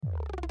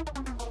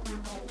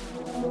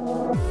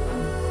Hello,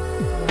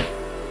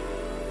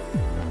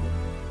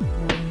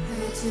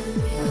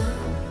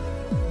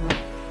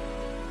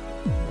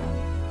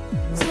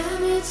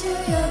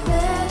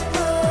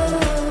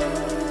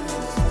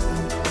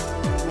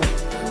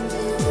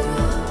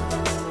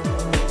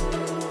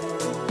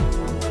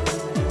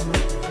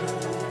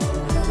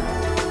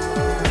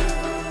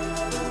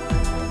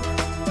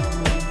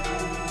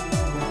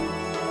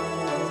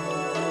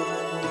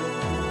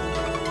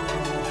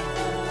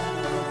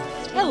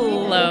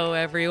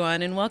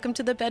 everyone, and welcome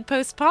to the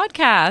Bedpost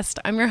Podcast.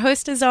 I'm your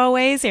host, as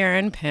always,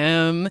 Erin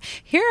Pym.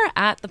 Here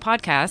at the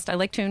podcast, I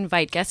like to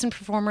invite guests and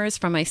performers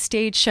from my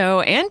stage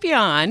show and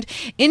beyond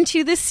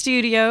into the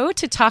studio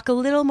to talk a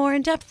little more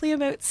in-depthly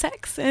about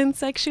sex and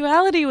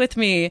sexuality with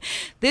me.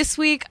 This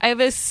week, I have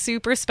a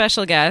super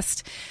special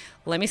guest.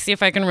 Let me see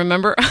if I can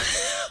remember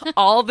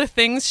all the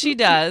things she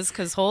does,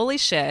 because holy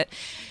shit.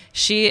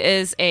 She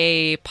is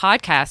a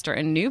podcaster,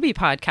 a newbie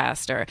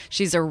podcaster.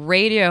 She's a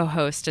radio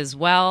host as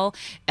well,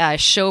 a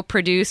show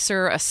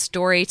producer, a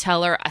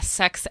storyteller, a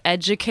sex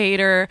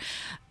educator,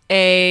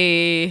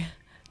 Did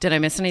I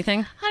miss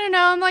anything? I don't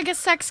know. I'm like a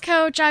sex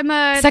coach. I'm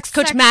a sex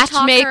coach,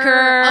 matchmaker.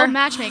 Talker. Oh,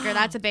 matchmaker.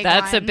 That's a big one.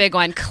 That's a big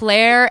one.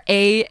 Claire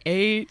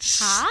A.H.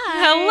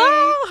 Hi.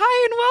 Hello.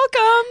 Hi and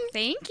welcome.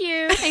 Thank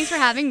you. Thanks for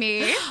having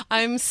me.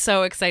 I'm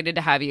so excited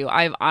to have you.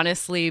 I've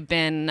honestly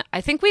been,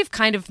 I think we've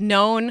kind of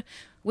known...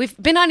 We've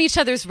been on each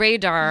other's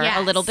radar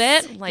a little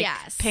bit, like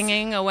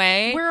pinging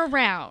away. We're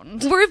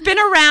around. We've been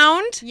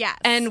around. Yes.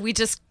 And we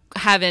just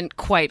haven't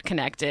quite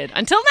connected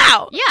until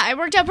now. Yeah, it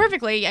worked out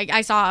perfectly.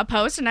 I saw a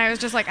post and I was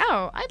just like,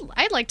 oh,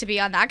 I'd like to be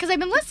on that because I've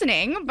been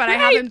listening, but I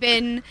haven't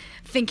been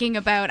thinking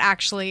about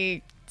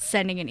actually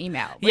sending an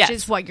email, which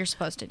is what you're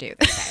supposed to do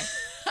this day.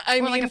 Or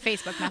like a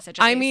Facebook message.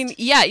 I mean,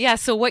 yeah.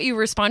 So what you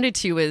responded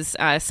to was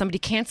somebody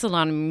canceled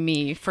on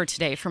me for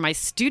today for my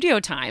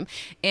studio time,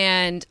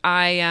 and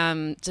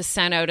I just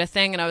sent out a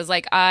thing, and I was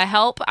like,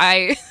 "Help!"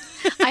 I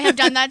have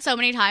done that so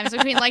many times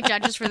between like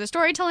judges for the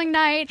storytelling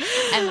night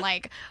and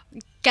like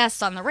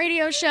guests on the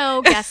radio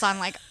show, guests on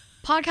like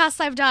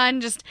podcasts I've done.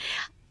 Just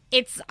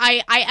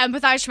I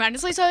empathize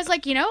tremendously. So I was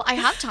like, I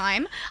have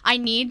time. I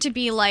need to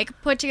be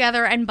like put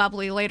together and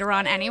bubbly later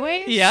on,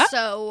 anyway. Yeah.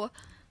 So.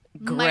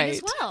 Great. Might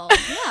as well.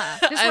 Yeah.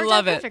 This I worked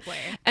love out it. Perfectly.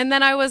 And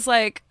then I was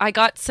like, I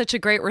got such a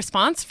great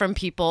response from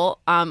people.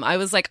 I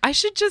was like, I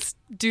should just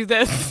do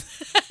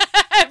this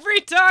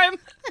every time.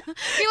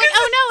 You're like,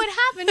 oh no, it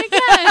happened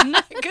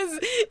again. Because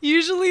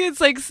usually it's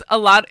like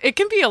it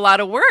can be a lot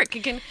of work.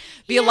 It can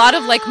be a lot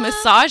of like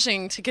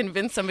massaging to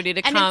convince somebody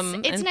to come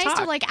and it's nice talk.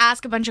 to like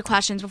ask a bunch of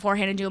questions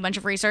beforehand and do a bunch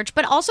of research.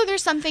 But also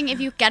there's something,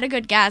 if you get a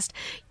good guest,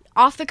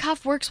 off the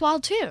cuff works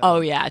well too.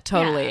 Oh yeah,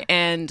 totally. Yeah.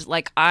 And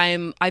like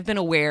I've been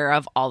aware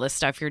of all the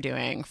stuff you're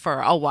doing for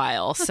a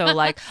while. So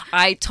like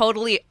I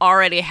totally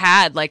already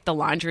had like the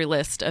laundry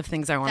list of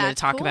things I wanted to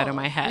talk about in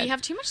my head. We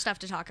have too much stuff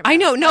to talk about. I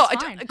know. No,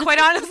 That's fine. quite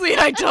honestly,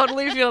 I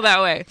totally feel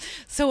that way.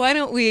 So why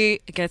don't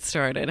we get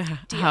started?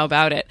 How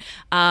about it?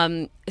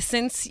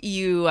 Since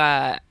you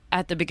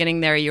at the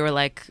beginning there, you were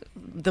like,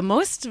 the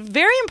most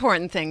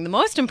important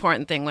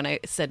thing when I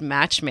said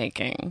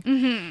matchmaking.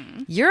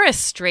 Mm-hmm. You're a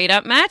straight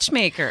up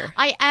matchmaker.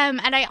 I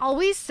am. And I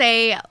always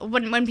say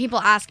when people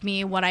ask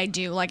me what I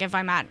do, like if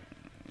I'm at,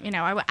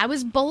 I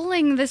was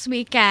bowling this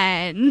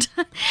weekend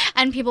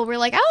and people were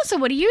like, oh, so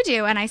what do you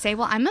do? And I say,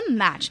 well, I'm a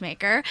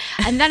matchmaker.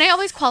 And then I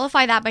always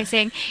qualify that by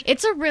saying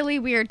it's a really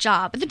weird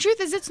job. But the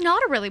truth is it's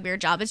not a really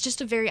weird job. It's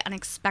just a very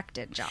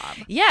unexpected job.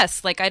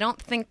 Yes. Like I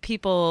don't think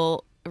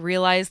people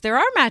realize there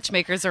are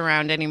matchmakers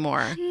around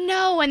anymore.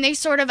 No, and they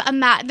sort of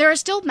there are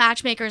still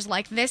matchmakers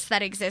like this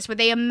that exist where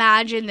they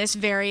imagine this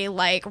very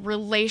like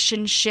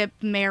relationship,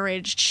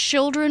 marriage,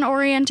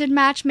 children-oriented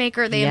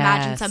matchmaker. They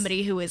imagine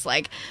somebody who is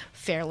like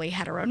fairly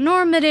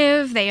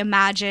heteronormative. They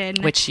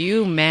imagine... Which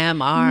you,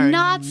 ma'am, are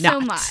not.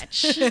 So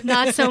much.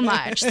 Not so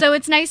much. So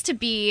it's nice to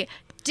be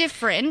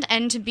different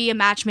and to be a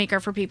matchmaker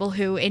for people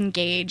who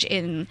engage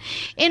in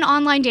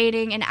online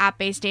dating and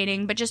app-based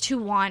dating, but just who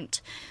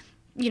want...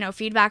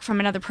 feedback from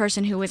another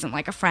person who isn't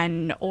like a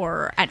friend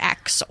or an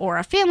ex or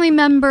a family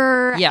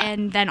member. Yeah.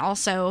 And then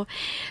also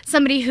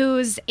somebody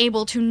who's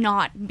able to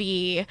not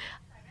be,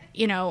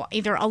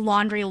 either a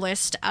laundry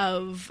list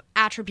of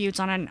attributes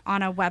on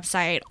a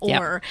website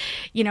or,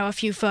 a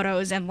few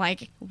photos and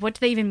like, what do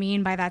they even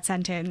mean by that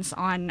sentence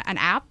on an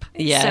app?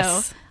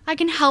 Yes. So I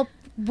can help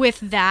with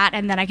that,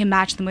 and then I can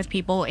match them with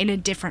people in a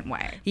different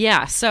way.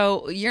 Yeah,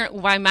 so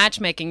by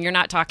matchmaking, you're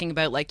not talking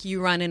about like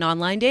you run an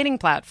online dating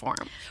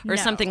platform or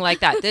something like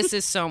that. This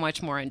is so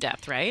much more in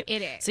depth, right?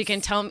 It is. So you can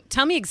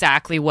tell me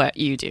exactly what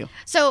you do.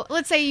 So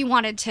let's say you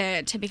wanted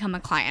to become a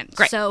client.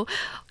 Great. So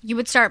you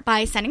would start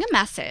by sending a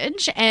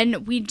message,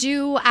 and we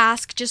do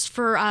ask just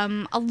for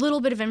a little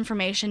bit of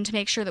information to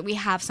make sure that we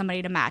have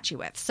somebody to match you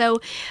with.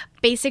 So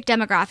basic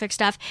demographic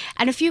stuff,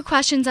 and a few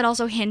questions that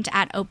also hint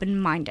at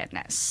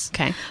open-mindedness.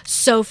 Okay.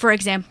 So, for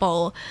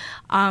example,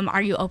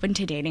 are you open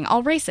to dating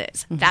all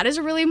races? That is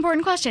a really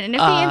important question. And if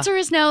the answer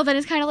is no, then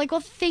it's kind of like,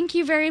 well, thank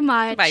you very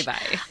much.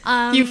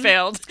 Bye-bye. You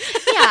failed.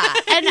 Yeah.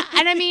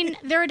 And I mean,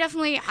 there are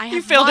definitely...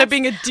 You failed at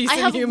being a decent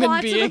human being. I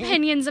have lots of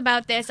opinions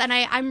about this, and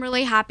I'm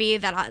really happy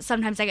that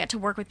sometimes I get to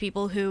work with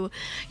people who,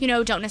 you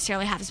know, don't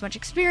necessarily have as much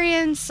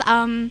experience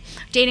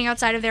dating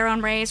outside of their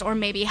own race, or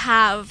maybe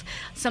have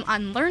some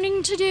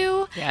unlearning to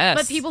do. Yes.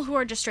 But people who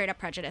are just straight up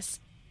prejudiced.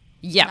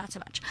 Yeah. Not so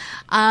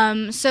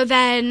much. So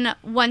then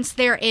once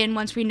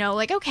we know,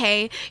 like,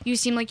 okay, you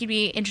seem like you'd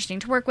be interesting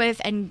to work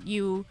with, and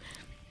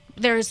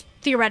there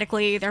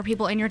are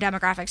people in your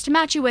demographics to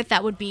match you with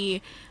that would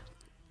be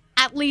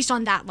at least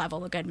on that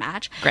level a good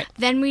match. Great.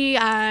 Then we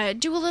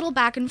do a little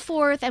back and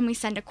forth, and we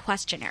send a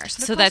questionnaire.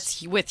 So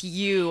that's with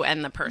you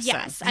and the person.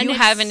 Yes. You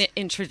haven't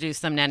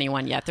introduced them to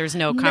anyone yet. There's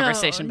no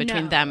conversation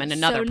between them and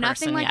another person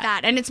nothing like yet.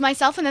 that. And it's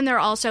myself, and then there are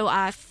also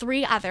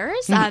 3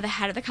 others. The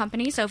head of the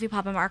company, Sophie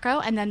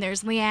Papamarco, and then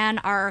there's Leanne,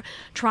 our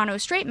Toronto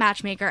straight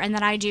matchmaker, and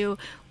then I do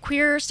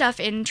queer stuff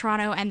in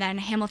Toronto, and then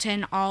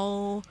Hamilton,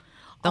 all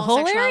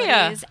whole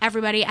area,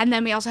 everybody. And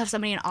then we also have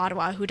somebody in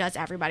Ottawa who does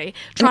everybody.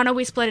 Toronto,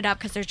 we split it up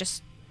because there's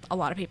just a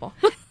lot of people.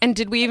 And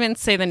did we even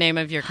say the name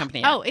of your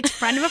company yet? Oh, it's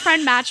Friend of a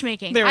Friend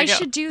Matchmaking. There we I go.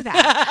 should do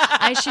that.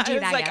 I should do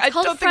that. Like, It's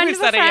called Friend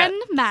of a Friend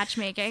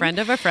Matchmaking. Friend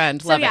of a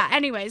Friend. Love it.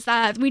 Anyways,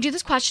 we do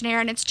this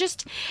questionnaire, and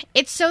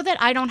it's so that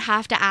I don't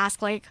have to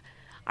ask, like,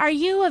 are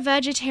you a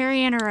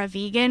vegetarian or a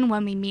vegan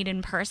when we meet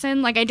in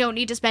person? Like, I don't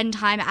need to spend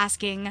time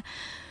asking,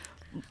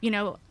 you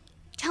know,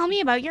 tell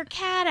me about your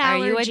cat allergies.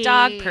 Are you a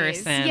dog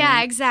person?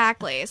 Yeah,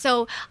 exactly.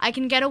 So I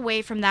can get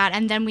away from that,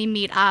 and then we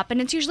meet up,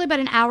 and it's usually about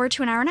an hour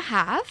to an hour and a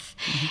half,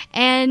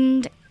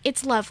 and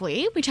it's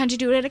lovely. We tend to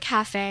do it at a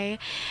cafe,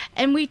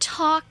 and we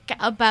talk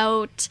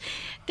about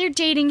their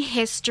dating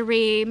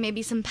history,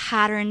 maybe some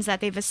patterns that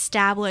they've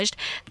established,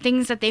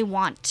 things that they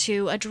want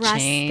to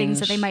address, things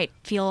that they might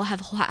feel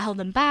have held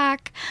them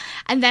back,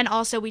 and then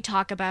also we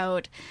talk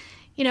about,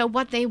 you know,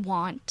 what they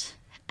want.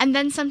 And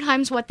then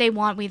sometimes what they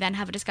want, we then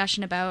have a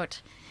discussion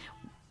about,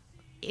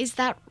 is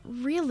that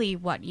really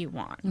what you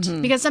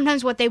want? Because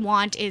sometimes what they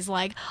want is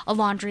like a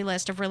laundry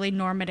list of really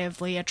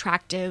normatively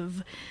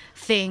attractive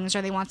things,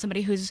 or they want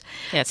somebody who's...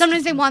 Yes.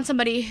 Sometimes they want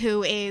somebody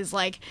who is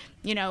like,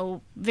 you know,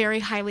 very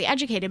highly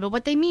educated. But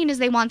what they mean is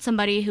they want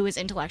somebody who is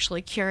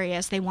intellectually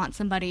curious. They want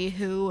somebody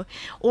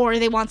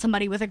they want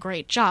somebody with a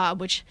great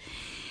job, which...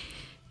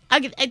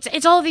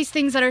 It's all these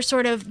things that are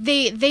sort of...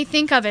 They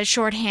think of as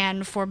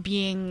shorthand for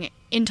being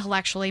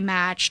intellectually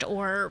matched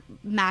or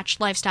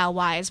matched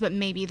lifestyle-wise, but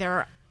maybe there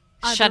are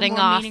other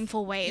more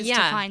meaningful ways to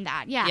find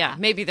that. Yeah,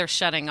 maybe they're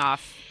shutting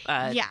off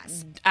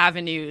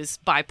avenues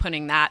by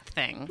putting that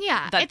thing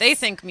that they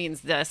think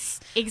means this.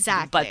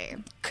 Exactly.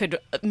 But could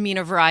mean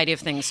a variety of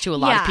things to a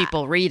lot of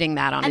people reading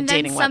that on a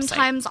dating website. And then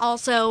sometimes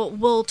also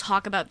we'll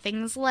talk about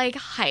things like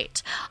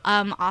height.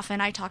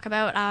 Often I talk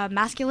about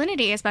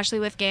masculinity,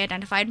 especially with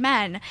gay-identified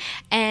men,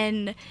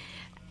 and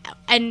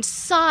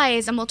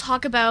size, and we'll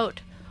talk about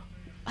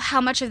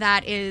how much of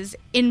that is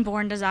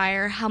inborn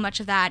desire, how much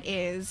of that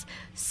is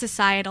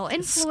societal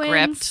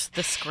influence.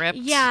 The script.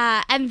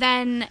 Yeah, and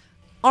then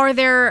are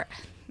there,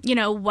 you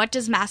know, what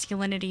does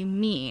masculinity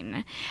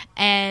mean?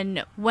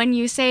 And when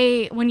you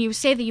say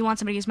that you want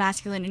somebody who's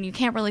masculine and you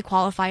can't really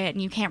qualify it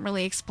and you can't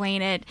really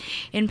explain it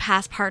in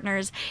past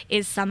partners,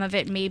 is some of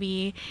it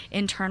maybe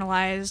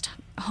internalized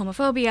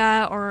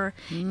homophobia or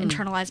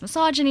internalized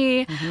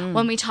misogyny?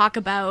 When we talk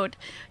about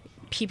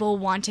people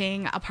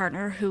wanting a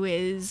partner who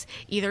is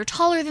either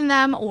taller than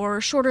them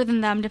or shorter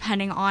than them,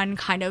 depending on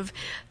kind of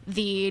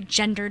the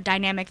gender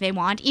dynamic they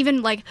want.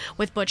 Even like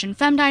with butch and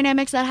femme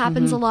dynamics, that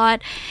happens a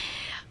lot.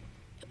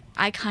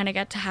 I kind of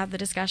get to have the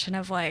discussion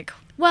of like,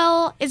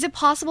 well, is it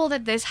possible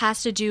that this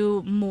has to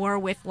do more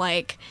with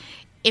like,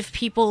 if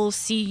people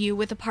see you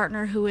with a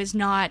partner who is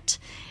not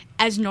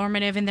as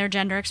normative in their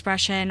gender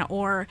expression,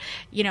 or,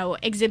 you know,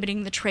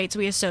 exhibiting the traits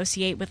we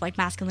associate with like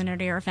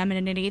masculinity or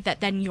femininity, that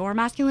then your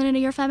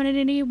masculinity or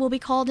femininity will be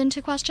called into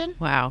question?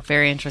 Wow,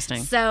 very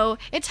interesting. So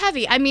it's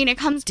heavy. I mean, it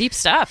comes deep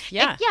stuff.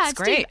 Yeah, it's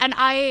great. Deep. And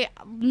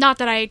not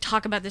that I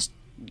talk about this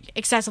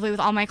excessively with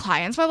all my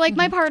clients, but like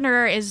my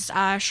partner is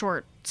a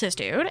short cis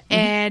dude,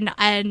 and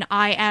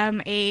I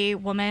am a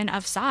woman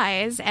of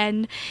size,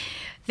 and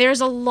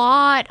there's a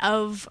lot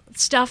of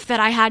stuff that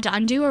I had to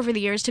undo over the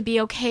years to be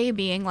okay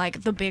being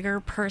like the bigger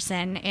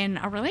person in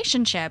a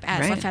relationship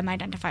as a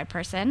femme-identified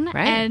person.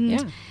 Right.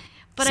 And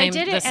but I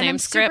did it, the and same I'm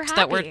super script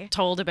that happy. we're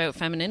told about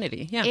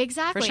femininity. Yeah,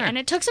 exactly. For sure. And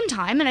it took some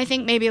time, and I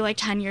think maybe like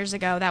 10 years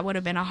ago that would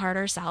have been a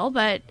harder sell,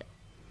 but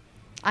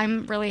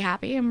I'm really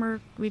happy, and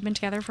we've been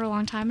together for a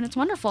long time, and it's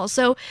wonderful.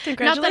 So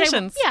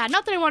congratulations.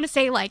 Not that I want to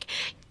say like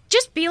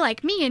just be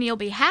like me and you'll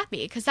be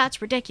happy, because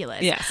that's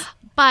ridiculous. Yes.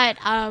 But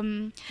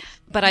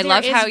I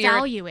love how you're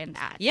value in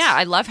that. Yeah,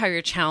 I love how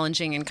you're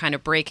challenging and kind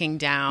of breaking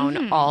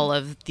down all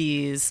of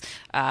these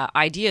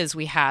ideas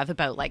we have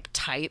about like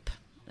type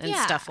and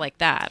Yeah. stuff like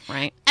that,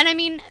 right? And I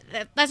mean,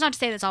 that's not to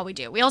say that's all we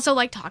do. We also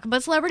like talk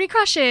about celebrity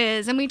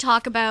crushes, and we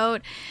talk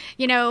about,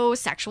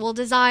 sexual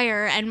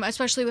desire. And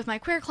especially with my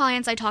queer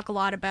clients, I talk a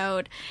lot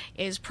about,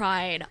 is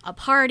Pride a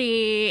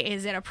party?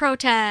 Is it a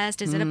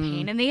protest? Is it a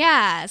pain in the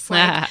ass?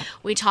 Like,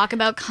 we talk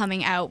about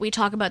coming out. We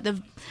talk about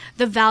the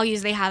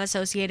values they have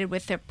associated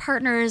with their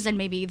partners and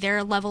maybe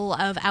their level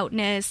of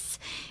outness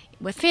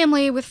with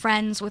family, with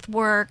friends, with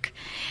work.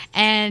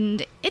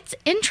 And it's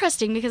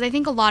interesting because I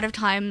think a lot of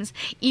times,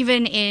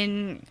 even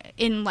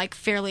in like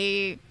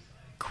fairly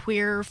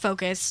queer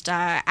focused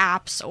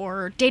apps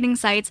or dating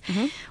sites,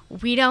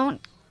 we don't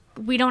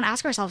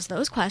ask ourselves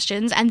those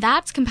questions, and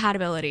that's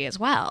compatibility as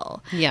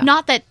well. Yeah.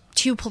 Not that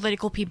two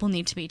political people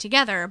need to be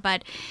together,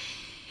 but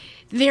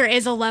there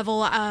is a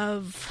level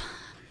of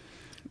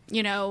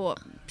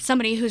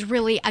somebody who's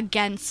really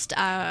against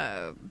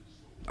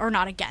or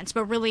not against,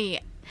 but really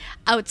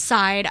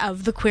outside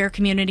of the queer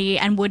community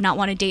and would not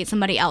want to date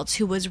somebody else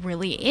who was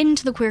really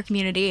into the queer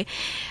community.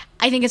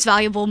 I think it's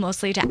valuable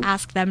mostly to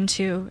ask them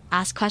to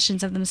ask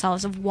questions of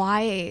themselves of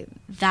why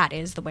that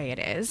is the way it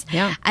is.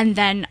 Yeah. And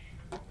then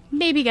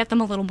maybe get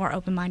them a little more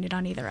open-minded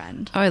on either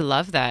end. Oh, I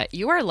love that.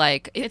 You are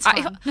like, It's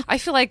fun. I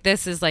feel like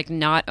this is like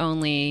not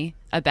only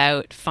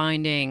about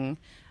finding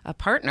a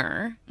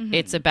partner,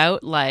 it's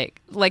about like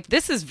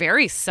this is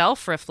very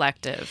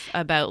self-reflective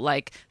about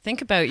like,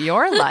 think about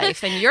your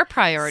life and your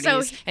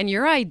priorities and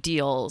your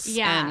ideals.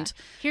 Yeah. And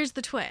here's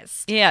the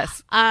twist.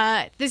 yes,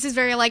 This is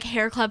very like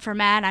Hair Club for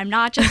Men. I'm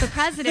not just the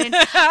president.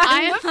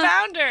 I'm the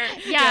founder.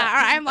 Yeah, or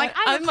I'm like,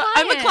 I'm a client.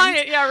 I'm a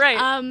client. Yeah,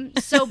 right.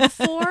 So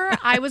before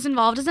I was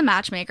involved as a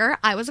matchmaker,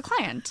 I was a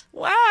client.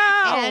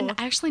 Wow. And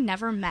I actually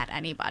never met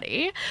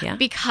anybody Yeah.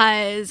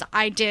 because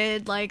I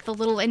did like the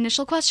little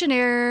initial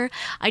questionnaire.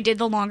 I did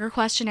the longer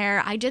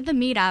questionnaire. I did the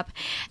meetup,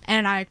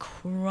 and I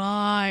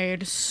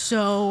cried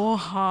so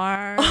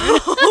hard.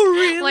 Oh,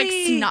 really?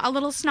 Like a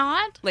little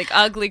snot. Like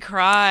ugly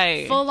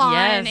cry. Full on.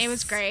 Yes. It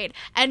was great.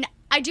 And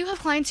I do have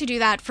clients who do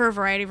that for a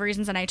variety of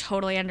reasons, and I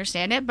totally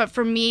understand it. But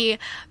for me,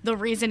 the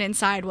reason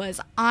inside was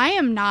I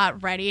am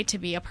not ready to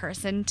be a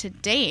person to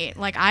date.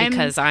 Like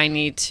Because I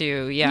need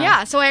to, yeah.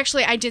 Yeah, so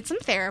I did some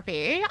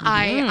therapy.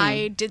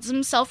 I did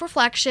some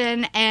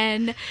self-reflection,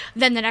 and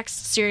then the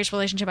next serious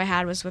relationship I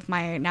had was with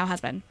my now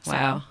husband. So,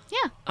 Wow.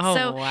 yeah. Oh,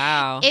 so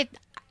wow.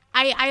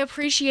 I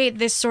appreciate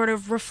this sort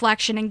of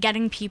reflection and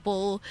getting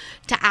people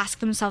to ask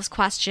themselves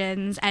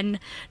questions and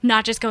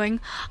not just going,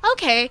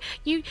 okay,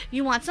 you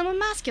want someone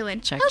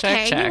masculine. Check, okay,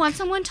 check, check. you want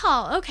someone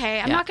tall.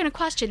 Okay, I'm Yeah. not going to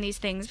question these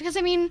things. Because,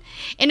 I mean,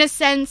 in a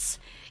sense,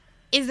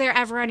 is there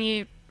ever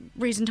any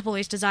reason to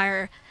police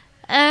desire?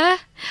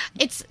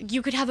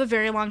 You could have a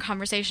very long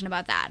conversation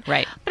about that.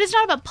 Right. But it's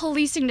not about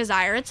policing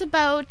desire. It's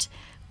about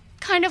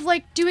kind of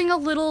like doing a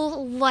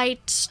little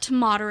light to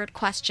moderate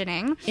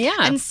questioning. Yeah.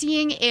 And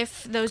seeing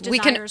if those We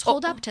can- desires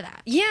hold up to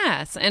that.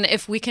 Yes, and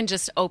if we can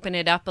just open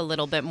it up a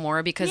little bit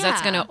more, because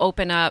that's Yeah. going to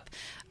open up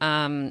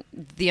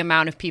the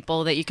amount of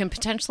people that you can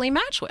potentially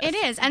match with. It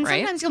is. And right?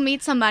 sometimes you'll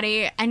meet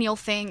somebody and you'll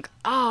think,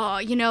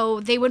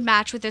 oh, they would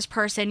match with this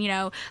person.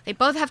 They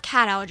both have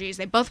cat allergies.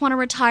 They both want to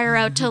retire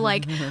out to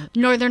like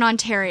Northern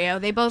Ontario.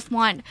 They both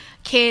want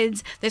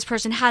kids. This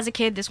person has a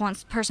kid.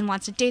 Person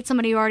wants to date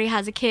somebody who already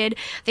has a kid.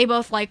 They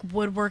both like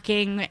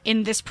woodworking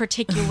in this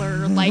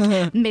particular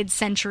like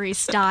mid-century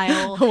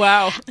style.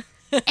 Wow.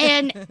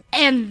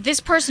 And this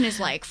person is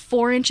like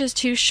 4 inches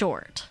too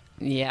short.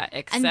 Yeah, And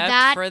except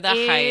that for the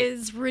height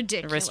is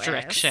ridiculous.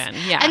 restriction.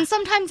 Yeah. And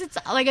sometimes it's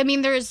like, I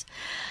mean,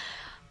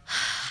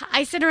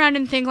 I sit around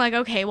and think like,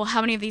 okay, well, how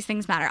many of these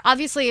things matter?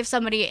 Obviously, if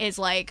somebody is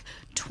like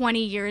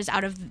 20 years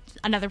out of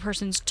another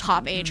person's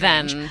top age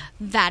Then range,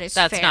 that's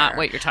that's not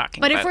what you're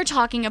talking But about. if we're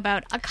talking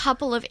about a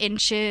couple of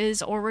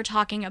inches, or we're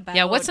talking about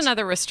yeah, what's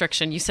another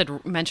restriction? You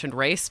mentioned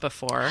race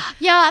before.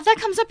 Yeah, that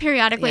comes up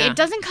periodically. Yeah. It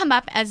doesn't come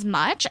up as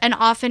much, and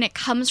often it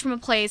comes from a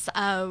place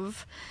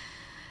of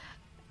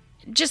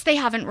just they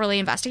haven't really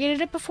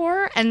investigated it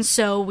before, and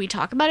so we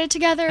talk about it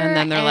together. And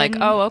then they're like,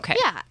 oh, okay.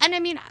 Yeah, and I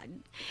mean,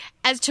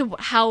 as to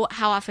how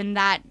often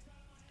that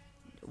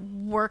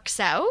works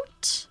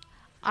out,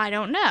 I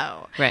don't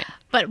know. Right.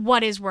 But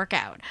what is work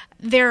out?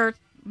 They're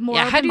more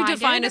Yeah, how do you open-minded.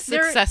 define a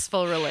They're-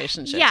 successful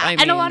relationship? Yeah, I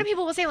and a mean, lot of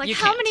people will say, like, you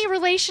how can't. many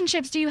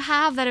relationships do you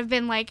have that have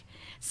been, like,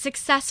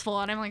 successful?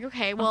 And I'm like,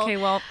 okay,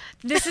 well,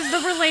 this is the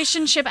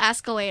relationship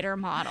escalator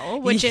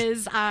model, which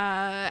is,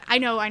 I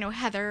know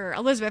Heather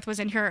Elizabeth was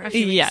in here a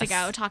few Yes. weeks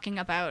ago talking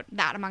about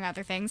that, among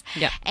other things.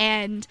 Yeah.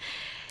 And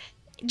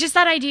just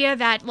that idea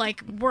that,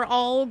 like, we're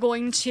all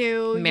going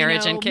to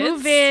Marriage and kids?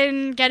 move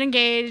in, get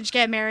engaged,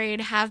 get married,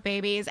 have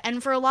babies.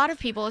 And for a lot of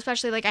people,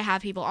 especially, like, I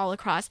have people all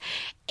across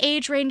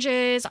age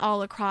ranges,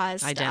 all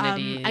across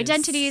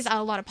Identities.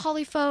 a lot of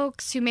poly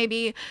folks who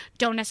maybe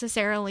don't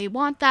necessarily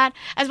want that,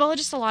 as well as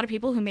just a lot of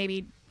people who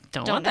maybe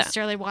Don't don't want that.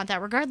 necessarily want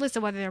that, regardless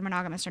of whether they're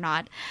monogamous or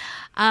not.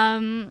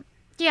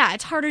 yeah,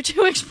 it's harder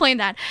to explain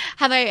that.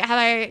 Have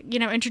I,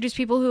 introduced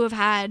people who have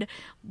had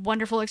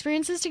wonderful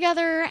experiences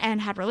together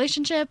and had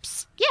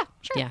relationships? Yeah,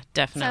 sure. Yeah,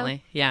 definitely.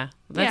 So, yeah.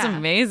 That's yeah.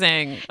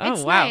 amazing. Oh,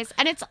 it's wow. nice.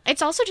 And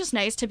it's also just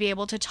nice to be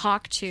able to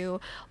talk to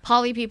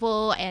poly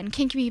people and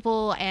kinky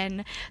people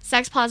and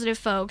sex positive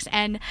folks.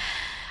 And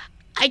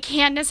I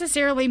can't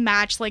necessarily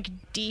match like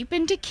deep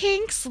into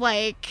kinks.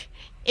 Like,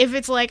 if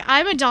it's like,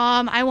 I'm a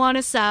dom, I want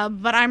a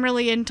sub, but I'm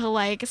really into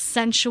like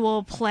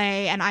sensual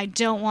play and I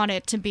don't want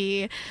it to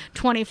be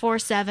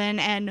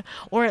 24/7,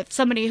 or it's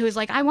somebody who's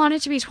like, I want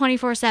it to be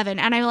 24/7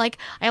 and I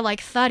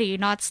like thuddy,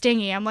 not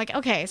stingy. I'm like,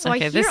 okay, so I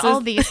hear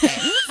all these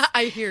things.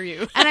 I hear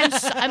you. And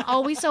I'm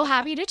always so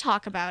happy to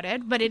talk about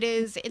it, but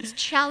it's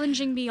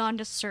challenging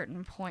beyond a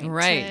certain point.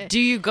 Right. Do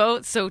you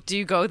go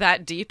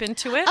that deep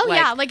into it? Oh,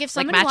 yeah. Like if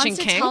somebody wants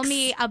to kinks? tell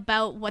me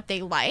about what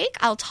they like,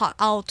 I'll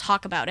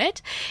talk about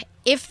it.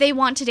 If they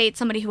want to date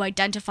somebody who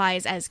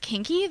identifies as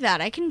kinky,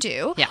 that I can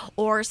do. Yeah.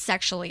 Or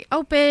sexually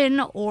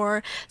open,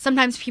 or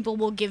sometimes people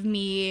will give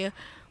me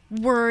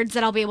words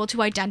that I'll be able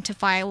to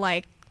identify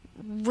like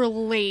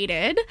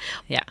related.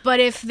 Yeah. But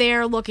if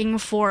they're looking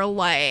for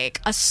like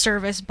a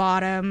service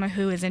bottom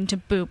who is into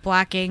boot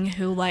blacking,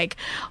 who like,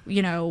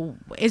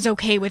 is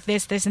okay with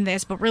this, and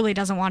this, but really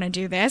doesn't want to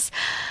do this,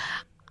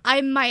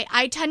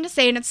 I tend to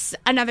say, and it's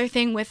another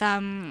thing with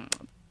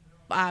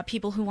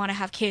people who want to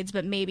have kids,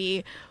 but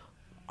maybe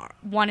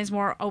one is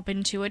more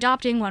open to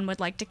adopting, one would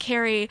like to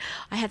carry.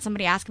 I had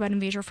somebody ask about in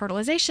vitro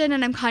fertilization,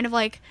 and I'm kind of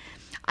like,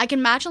 I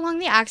can match along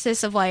the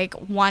axis of like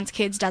wants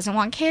kids, doesn't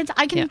want kids.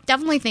 I can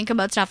definitely think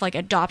about stuff like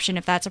adoption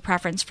if that's a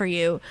preference for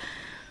you.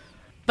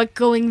 But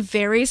going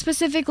very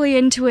specifically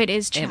into it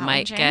is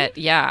challenging.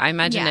 I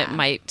imagine it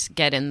might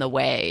get in the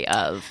way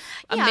of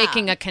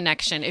making a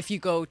connection if you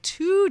go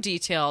too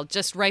detailed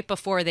just right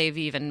before they've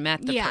even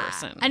met the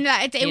person. And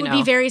it would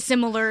be very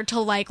similar to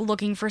like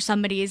looking for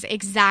somebody's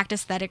exact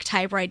aesthetic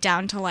type, right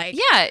down to like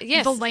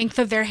the length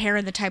of their hair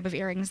and the type of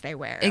earrings they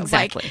wear.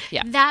 Exactly.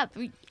 Like, that,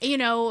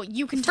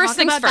 you can talk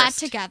about that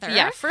together.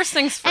 Yeah, first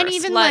things first. And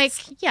even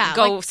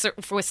go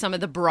with some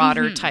of the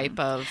broader type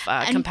of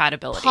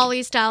compatibility.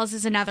 Poly styles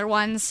is another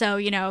one. So,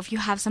 if you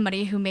have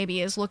somebody who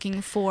maybe is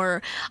looking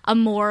for a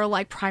more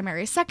like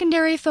primary,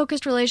 secondary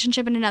focused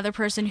relationship and another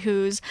person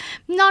who's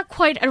not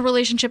quite a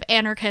relationship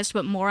anarchist,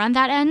 but more on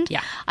that end,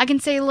 I can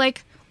say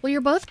like, well,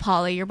 you're both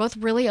poly, you're both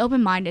really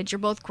open-minded, you're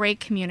both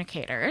great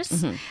communicators.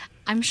 Mm-hmm.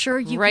 I'm sure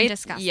you can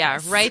discuss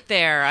this. Right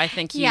there. I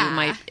think you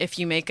might, if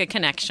you make a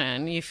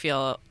connection, you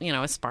feel,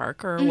 a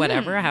spark or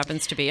whatever it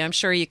happens to be. I'm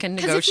sure you can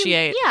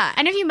negotiate.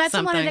 And if you met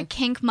someone at a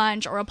kink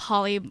munch or a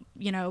poly,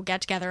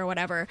 get together or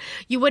whatever,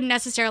 you wouldn't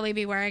necessarily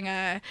be wearing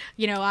a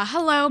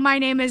hello, my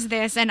name is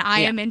this, and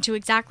I am into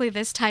exactly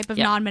this type of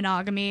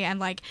non-monogamy, and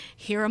like,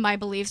 here are my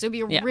beliefs. It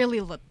would be a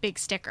really big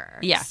sticker.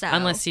 Yeah. So.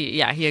 Unless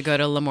you go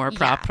to L'Amour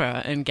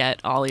Propre and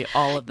get all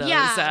of those.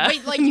 Yeah.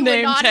 But like, you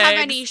would not have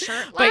any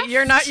shirt left. But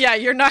you're not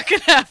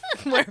going to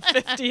wear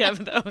 50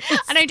 of those.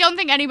 And I don't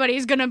think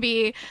anybody's going to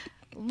be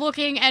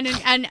looking and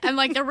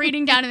like they're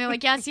reading down and they're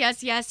like, yes, no.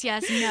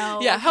 Yeah,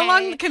 okay. How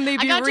long can they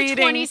be reading? I got to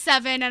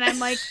 27 and I'm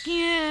like,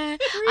 I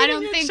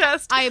don't think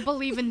I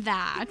believe in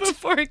that.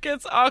 Before it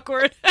gets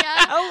awkward. Yeah.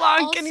 How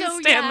long can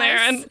you stand there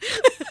and...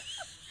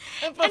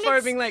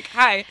 Before being like,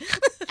 hi.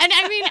 And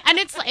I mean, and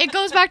it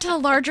goes back to the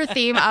larger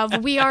theme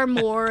of we are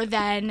more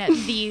than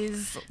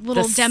these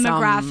little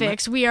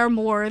demographics. We are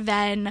more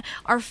than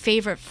our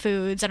favorite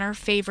foods and our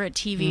favorite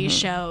TV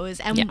shows.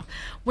 And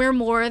we're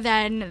more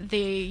than the,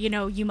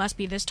 you must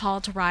be this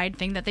tall to ride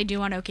thing that they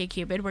do on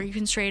OkCupid, where you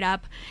can straight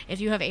up, if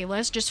you have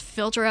A-list, just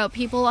filter out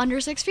people under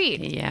 6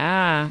 feet.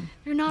 Yeah.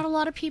 There are not a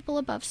lot of people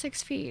above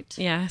 6 feet.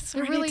 Yeah. So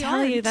there really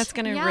tell you that's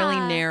going to really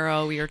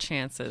narrow your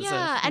chances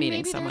of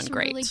meeting someone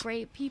great. Really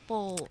great people.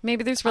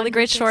 Maybe there's really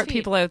great short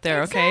people out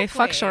there, okay?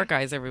 Fuck short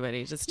guys,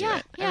 everybody. Just do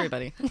it. Yeah.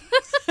 Everybody.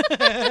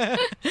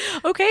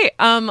 Okay,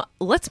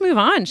 let's move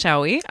on,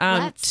 shall we?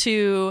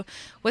 To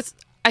what's...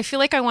 I feel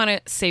like I want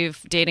to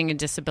save dating and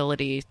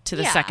disability to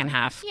the second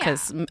half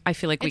because I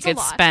feel like we could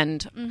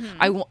spend...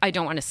 I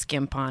don't want to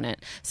skimp on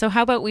it. So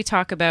how about we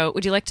talk about...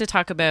 Would you like to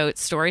talk about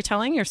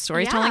storytelling, your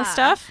storytelling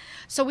stuff?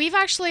 So we've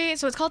actually...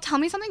 So it's called Tell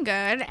Me Something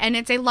Good, and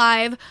it's a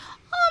live...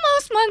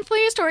 almost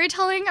monthly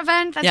storytelling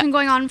event that's been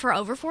going on for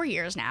over 4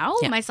 years now.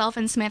 Myself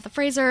and Samantha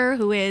Fraser,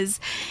 who is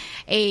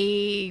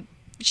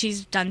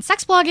she's done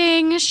sex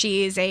blogging.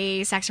 She's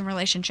a sex and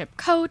relationship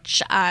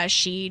coach.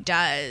 She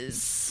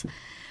does...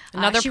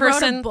 Another she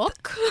person wrote a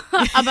book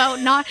about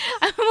not.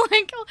 I'm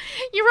like,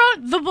 you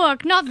wrote the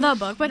book, not the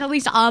book, but at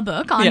least a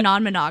book on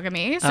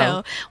non-monogamy.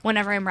 So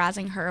whenever I'm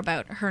razzing her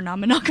about her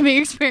non-monogamy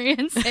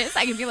experiences,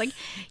 I can be like,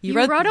 you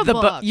wrote a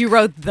book. You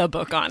wrote the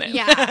book on it.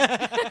 Yeah,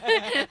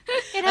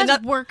 it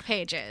has work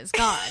pages.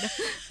 God.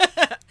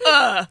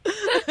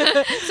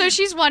 So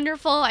she's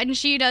wonderful, and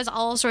she does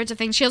all sorts of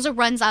things. She also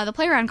runs the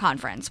Playground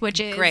Conference, which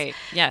is great.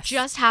 Yes,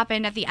 just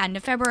happened at the end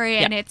of February,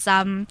 and it's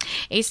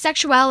a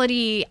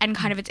sexuality and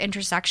kind of its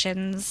intersections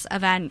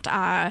event.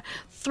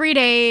 3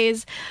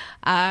 days,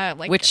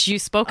 which you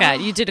spoke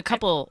at. You did a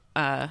couple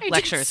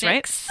lectures,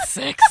 right?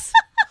 6.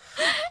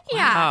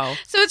 Yeah. Wow.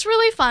 So it's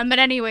really fun. But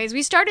anyways,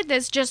 we started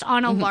this just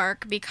on a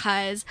lark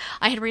because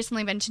I had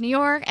recently been to New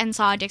York and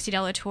saw Dixie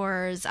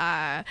Delatour's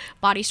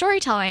Body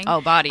Storytelling.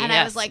 Oh, Body, And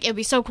yes. I was like, it'd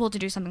be so cool to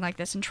do something like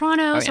this in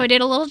Toronto. Oh, So yeah. I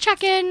did a little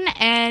check-in,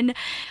 and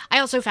I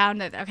also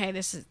found that, okay,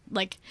 this is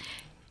like...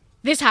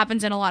 This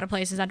happens in a lot of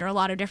places under a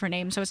lot of different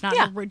names, so it's not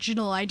Yeah. an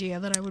original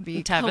idea that I would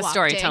be To have a co-opting.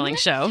 storytelling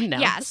show. No.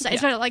 Yes,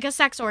 it's like a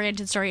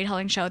sex-oriented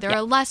storytelling show. There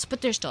are less, but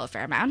there's still a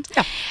fair amount.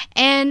 Yeah.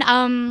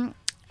 And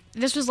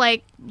this was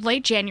like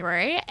late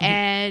January,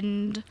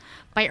 and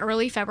by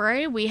early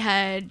February we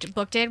had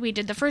booked it. We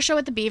did the first show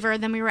at the Beaver,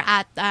 then we were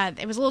at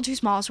it was a little too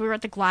small, so we were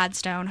at the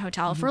Gladstone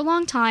Hotel for a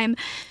long time.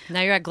 Now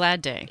you're at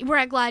Glad Day. We're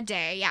at Glad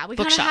Day. Yeah, we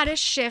kind of Bookshop. had a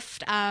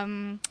shift.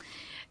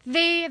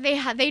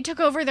 They took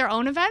over their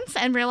own events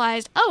and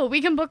realized, oh,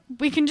 we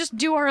can just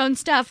do our own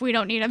stuff. We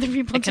don't need other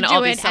people It to can do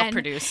all be And-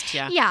 self-produced.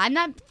 Yeah. Yeah, and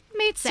that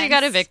made sense. you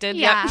got evicted,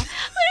 Yeah. yep.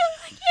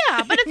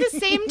 Yeah, but at the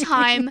same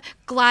time,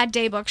 Glad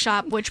Day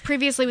Bookshop, which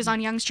previously was on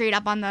Yonge Street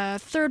up on the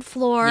third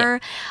floor,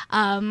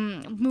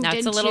 moved Now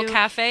it's a little into-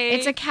 cafe.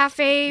 It's a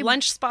cafe.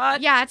 Lunch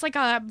spot. Yeah, it's like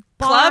a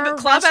Club- bar,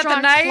 club at the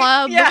restaurant, night.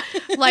 club, Yeah.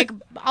 like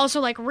also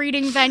like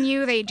reading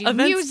venue. They do Event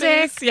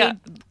music. space, yeah.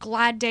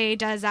 Glad Day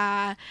does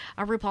a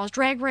RuPaul's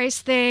Drag Race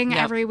thing Yep.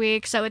 every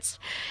week, so it's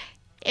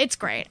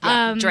great.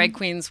 Yeah. Drag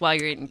queens while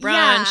you're eating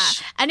brunch.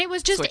 Yeah. And it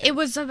was just Sweet. it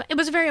was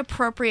a very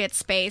appropriate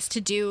space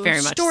to do Very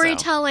much so.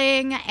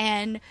 storytelling,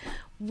 and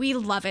we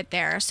love it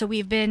there. So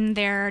we've been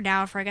there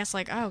now for, I guess,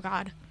 like, oh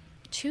god,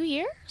 2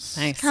 years.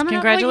 Nice. Coming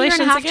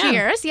Congratulations up, like a year and a half, again. 2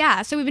 years.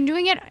 Yeah. So we've been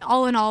doing it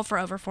all in all for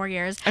over 4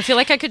 years. I feel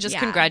like I could just Yeah.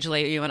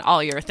 congratulate you on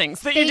all your things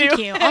that you Thank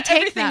do. you. I'll take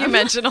Everything them. you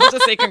mentioned, I'll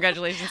just say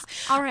congratulations.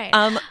 All right.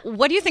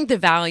 What do you think the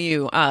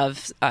value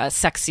of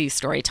sexy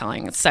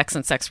storytelling, sex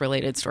and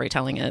sex-related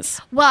storytelling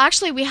is? Well,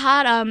 actually, we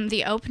had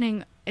the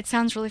opening. It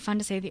sounds really fun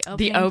to say the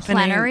opening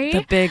plenary.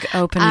 The big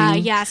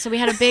opening. Yeah, so we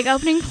had a big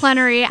opening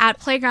plenary at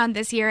Playground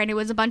this year, and it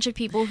was a bunch of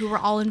people who were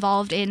all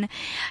involved in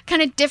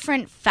kind of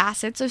different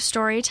facets of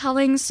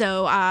storytelling.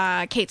 So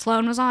Kate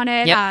Sloan was on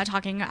it, Yep.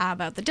 talking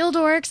about the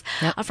Dildorks.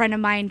 Yep. A friend of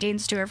mine, Dane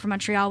Stewart from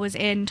Montreal, was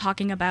in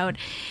talking about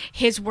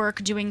his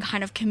work doing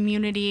kind of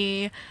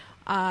community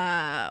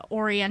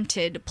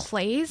oriented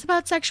plays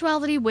about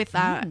sexuality with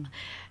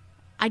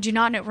I do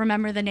not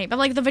remember the name, but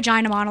like the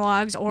Vagina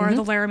Monologues or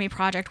the Laramie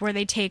Project, where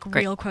they take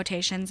real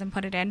quotations and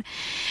put it in.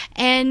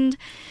 And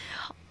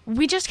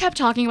we just kept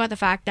talking about the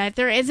fact that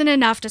there isn't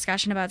enough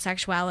discussion about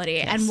sexuality.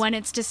 Yes. And when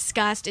it's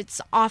discussed,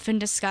 it's often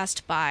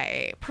discussed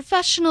by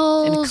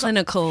professionals. And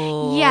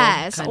clinical.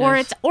 Yes, kind or of-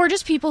 it's or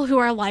just people who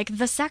are like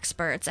the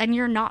sexperts, and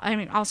you're not. I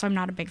mean, also I'm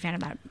not a big fan of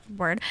that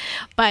word,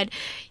 but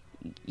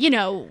you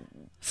know,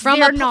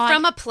 from they're a not,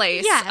 from a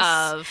place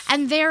of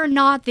and they're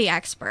not the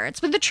experts.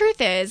 But the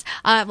truth is,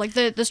 like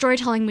the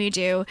storytelling we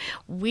do,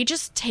 we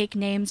just take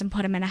names and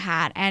put them in a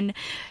hat, and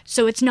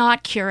so it's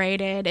not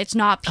curated. It's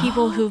not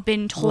people who've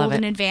been love told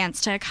in it. advance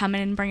to come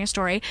in and bring a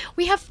story.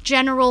 We have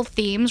general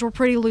themes. We're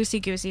pretty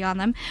loosey goosey on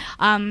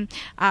them.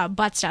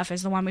 Butt stuff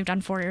is the one we've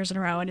done 4 years in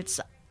a row, and it's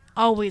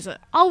always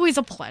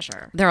a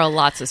pleasure. there are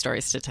lots of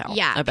stories to tell.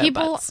 Yeah, about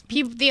people, butts.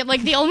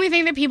 the only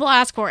thing that people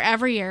ask for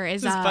every year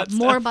is butt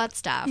more stuff. butt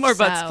stuff. More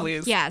butts, So,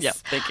 please. Yes. Yep,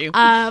 thank you.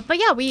 But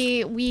yeah,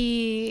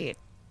 we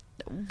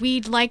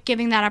like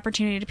giving that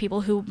opportunity to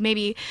people who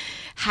maybe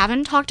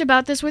haven't talked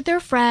about this with their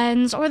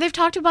friends, or they've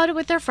talked about it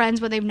with their friends,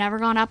 but they've never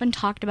gone up and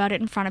talked about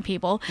it in front of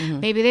people. Mm-hmm.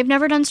 Maybe they've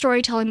never done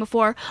storytelling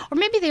before, or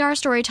maybe they are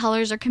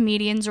storytellers or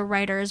comedians or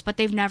writers, but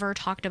they've never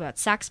talked about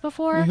sex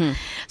before. Mm-hmm.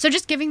 So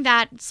just giving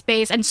that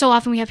space. And so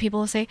often we have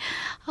people say,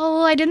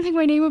 oh, I didn't think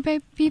my name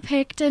would be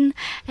picked, and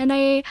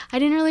I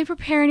didn't really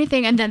prepare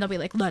anything. And then they'll be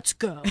like, let's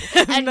go.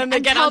 And then they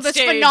get tell on this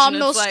stage and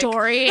phenomenal it's like-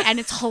 story, and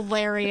it's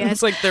hilarious.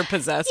 It's like they're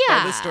possessed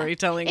by the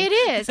storytelling. It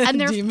is, and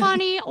they're demon.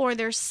 funny, or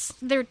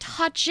they're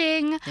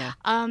touching. Yeah.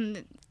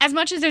 As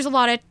much as there's a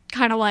lot of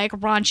kind of like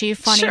raunchy,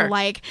 funny, Sure.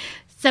 like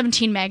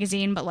 17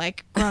 magazine, but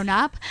like grown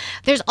up.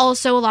 There's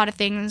also a lot of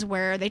things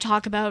where they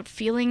talk about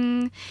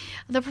feeling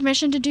the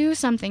permission to do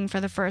something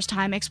for the first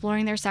time,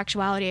 exploring their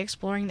sexuality,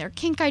 exploring their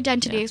kink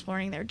identity,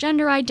 exploring their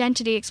gender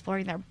identity,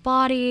 exploring their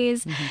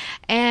bodies,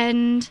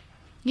 and.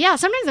 Yeah,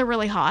 sometimes they're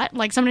really hot.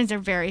 Like, sometimes they're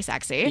very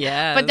sexy.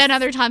 Yes. But then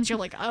other times you're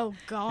like, oh,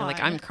 God. You're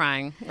like, I'm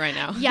crying right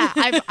now. Yeah,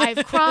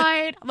 I've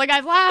cried. Like,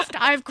 I've laughed,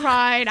 I've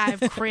cried, I've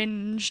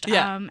cringed.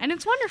 Yeah. And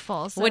it's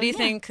wonderful. So, What do you yeah.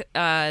 think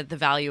the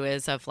value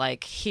is of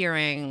like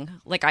hearing?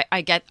 Like,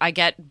 I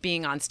get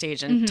being on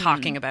stage and Mm-hmm.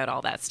 talking about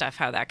all that stuff.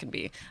 How that can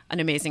be an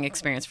amazing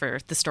experience for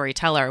the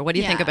storyteller. What do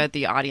you think Yeah. about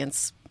the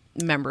audience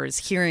members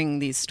hearing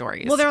these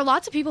stories? Well, there are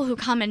lots of people who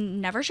come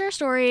and never share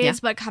stories, Yeah.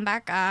 but come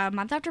back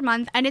month after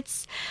month. And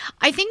it's,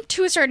 I think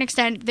to a certain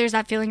extent, there's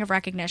that feeling of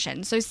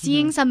recognition. So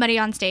seeing Mm-hmm. somebody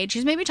on stage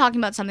who's maybe talking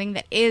about something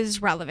that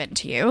is relevant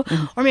to you,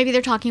 or maybe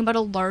they're talking about a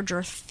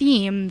larger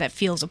theme that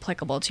feels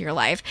applicable to your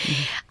life.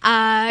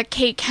 Mm-hmm.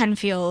 Kate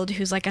Kenfield,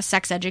 who's like a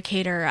sex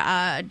educator,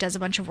 does a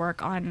bunch of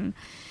work on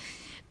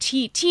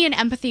Tea and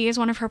Empathy is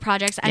one of her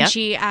projects, and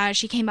Yep.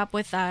 she came up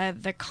with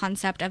the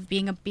concept of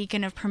being a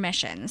beacon of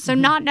permission. So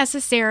not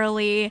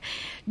necessarily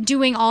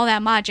doing all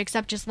that much,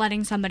 except just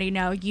letting somebody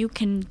know you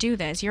can do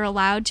this. You're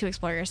allowed to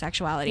explore your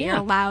sexuality. Yeah. You're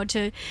allowed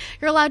to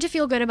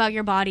feel good about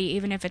your body,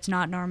 even if it's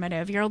not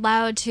normative. You're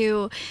allowed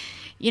to,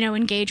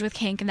 engage with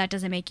kink, and that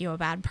doesn't make you a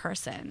bad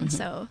person.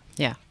 So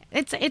Yeah.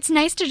 it's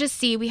nice to just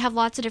see we have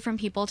lots of different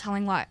people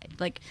telling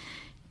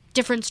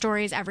different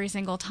stories every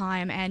single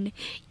time, and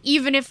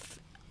even if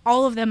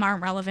all of them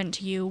aren't relevant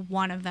to you,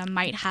 one of them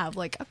might have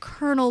a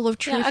kernel of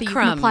truth that you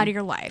can apply to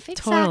your life.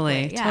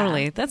 Totally, Exactly. Yeah.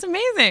 totally. That's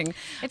amazing.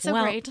 It's so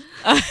great.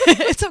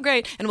 It's so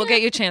great. And we'll get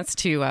you a chance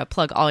to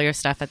plug all your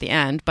stuff at the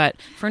end. But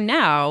for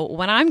now,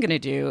 what I'm going to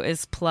do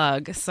is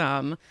plug.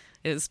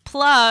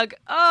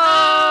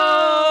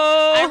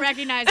 I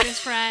recognize this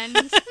friend.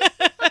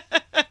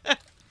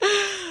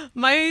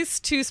 My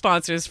two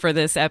sponsors for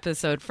this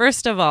episode.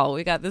 First of all,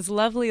 we got this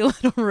lovely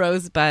little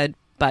rosebud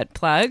butt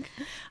plug.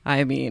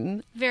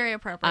 Very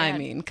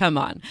appropriate. Come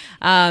on.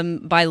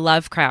 By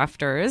Love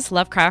Crafters.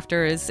 Love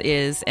Crafters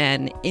is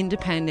an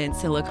independent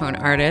silicone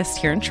artist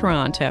here in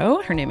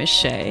Toronto. Her name is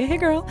Shay. Hey,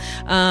 girl.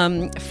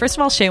 First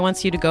of all, Shay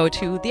wants you to go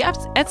to the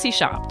Etsy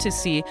shop to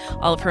see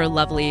all of her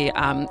lovely,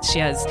 she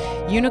has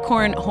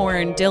unicorn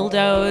horn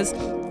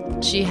dildos.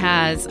 She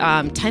has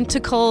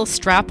tentacle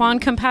strap-on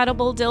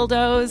compatible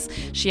dildos.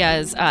 She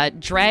has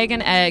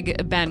dragon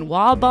egg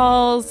Benoit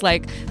balls.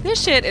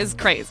 This shit is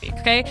crazy,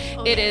 okay?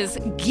 It is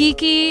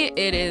geeky,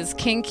 it is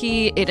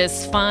kinky, it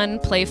is fun,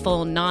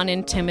 playful,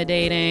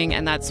 non-intimidating,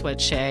 and that's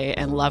what Shay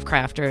and Love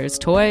Crafters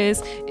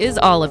Toys is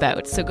all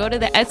about. So go to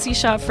the Etsy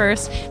shop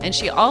first, and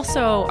she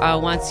also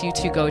wants you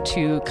to go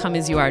to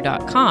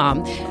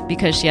comeasyouare.com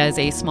because she has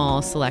a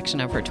small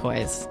selection of her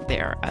toys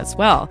there as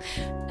well.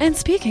 And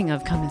speaking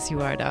of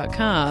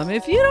comeasyouare.com,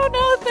 if you don't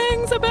know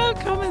things about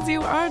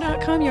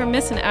comeasyouare.com, you're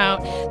missing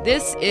out.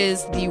 This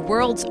is the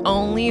world's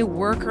only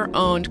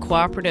worker-owned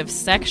cooperative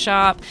sex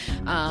shop.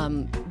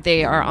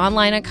 They are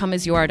online at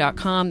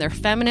comeasyouare.com. They're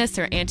feminist,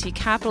 they're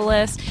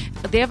anti-capitalist.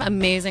 They have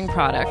amazing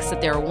products that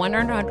they're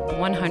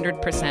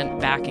 100%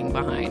 backing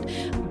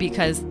behind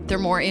because they're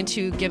more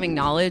into giving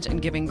knowledge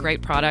and giving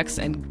great products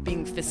and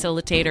being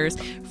facilitators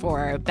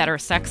for better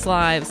sex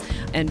lives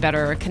and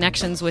better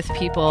connections with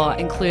people,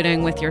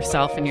 including with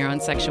yourself and your own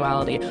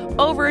sexuality,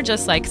 over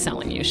just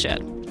selling you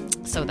shit.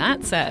 So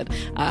that said,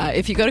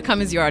 if you go to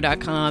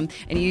comeasyouare.com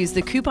and you use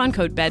the coupon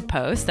code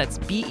BEDPOST, that's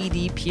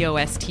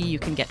BEDPOST, you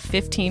can get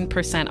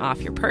 15%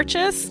 off your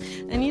purchase.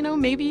 And,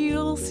 maybe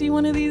you'll see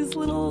one of these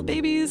little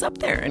babies up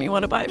there and you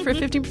want to buy it for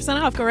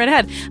 15% off. Go right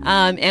ahead.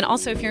 And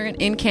also, if you're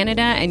in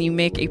Canada and you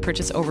make a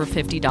purchase over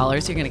 $50,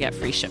 you're going to get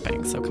free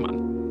shipping. So come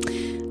on.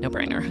 No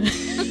brainer.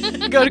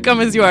 Go to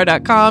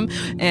comeasyouare.com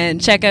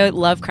and check out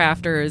Love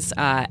Crafters'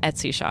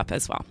 Etsy shop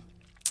as well.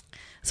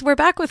 So we're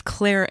back with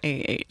Claire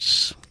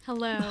A.H.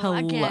 Hello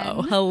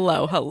again.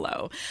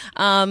 Hello.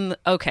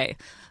 Okay.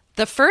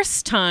 The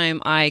first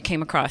time I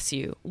came across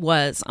you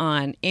was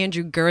on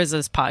Andrew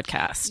Gurza's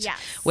podcast, yes,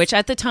 which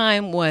at the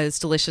time was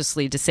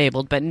Deliciously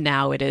Disabled, but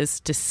now it is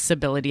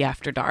Disability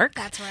After Dark.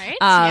 That's right.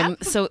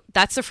 Yep. So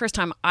that's the first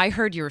time I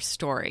heard your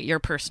story, your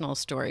personal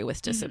story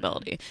with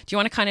disability. Do you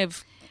want to kind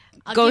of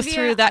go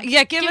through that?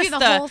 Yeah, give us the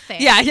whole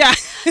thing. Yeah.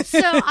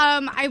 So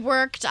I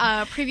worked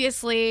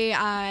previously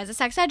as a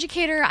sex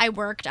educator. I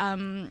worked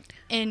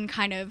in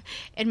kind of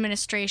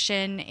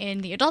administration in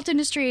the adult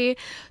industry.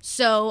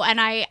 So,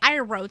 and I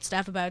wrote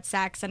stuff about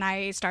sex, and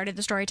I started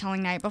the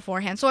Storytelling Night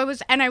beforehand. So I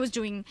was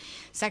doing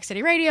Sex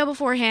City Radio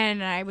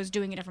beforehand, and I was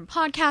doing a different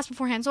podcast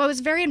beforehand. So I was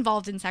very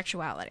involved in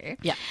sexuality.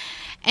 Yeah.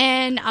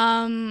 And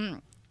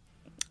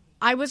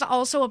I was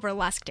also a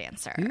burlesque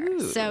dancer. Ooh.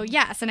 So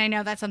yes, and I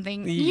know that's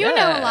something you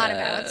know a lot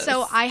about.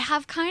 So I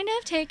have kind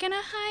of taken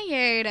a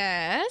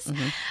hiatus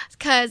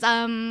because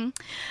I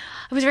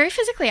was very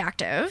physically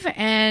active,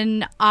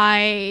 and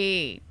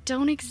I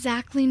don't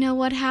exactly know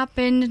what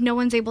happened. No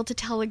one's able to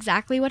tell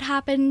exactly what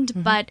happened,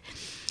 but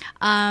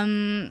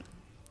I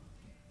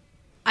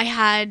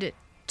had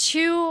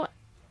two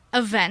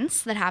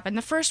events that happened.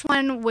 The first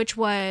one, which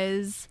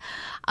was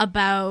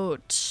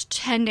about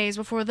 10 days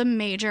before the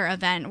major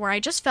event, where I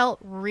just felt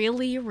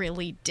really,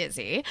 really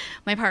dizzy.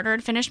 My partner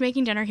had finished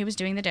making dinner. He was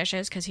doing the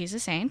dishes because he's a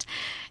saint.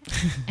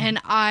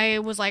 And I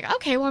was like,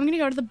 okay, well, I'm going to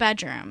go to the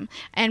bedroom.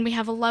 And we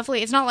have a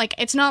lovely, it's not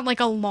like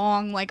a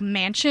long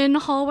mansion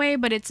hallway,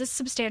 but it's a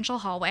substantial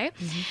hallway.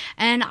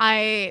 And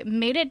I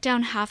made it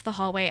down half the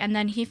hallway, and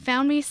then he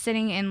found me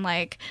sitting in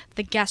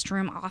the guest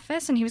room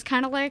office, and he was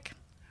kind of like,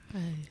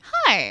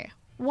 hi,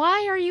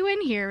 why are you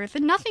in here? If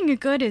nothing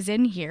good is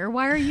in here,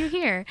 why are you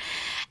here?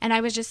 And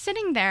I was just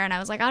sitting there, and I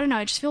was like, I don't know,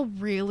 I just feel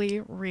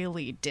really,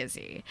 really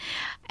dizzy.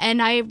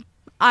 And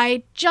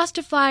I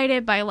justified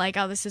it by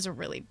oh, this is a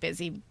really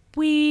busy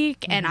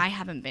week, and I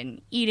haven't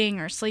been eating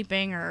or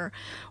sleeping or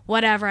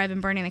whatever. I've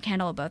been burning the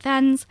candle at both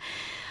ends.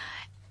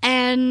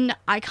 And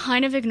I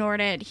kind of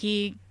ignored it.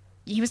 He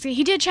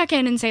he did check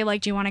in and say,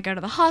 like, do you want to go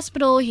to the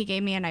hospital? He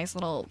gave me a nice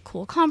little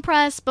cool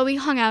compress, but we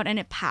hung out and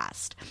it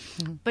passed.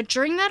 But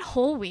during that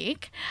whole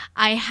week,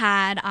 I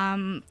had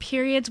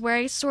periods where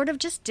I sort of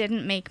just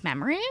didn't make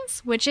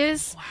memories, which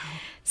is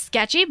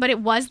sketchy, but it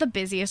was the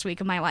busiest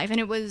week of my life. And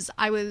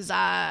I was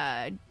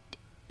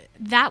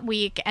that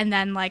week, and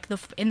then like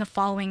in the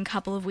following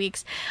couple of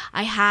weeks,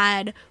 I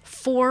had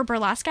 4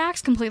 burlesque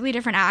acts, completely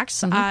different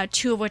acts,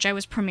 2 of which I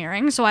was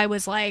premiering. So I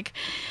was like,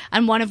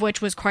 and one of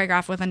which was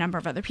choreographed with a number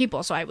of other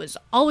people. So I was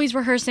always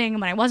rehearsing,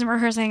 and when I wasn't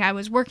rehearsing, I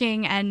was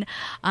working. And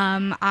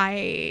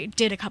I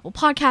did a couple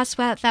podcasts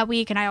that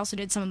week, and I also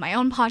did some of my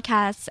own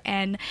podcasts,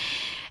 and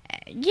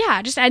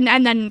just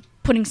and then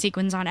putting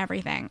sequins on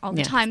everything all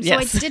the time. So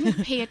I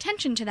didn't pay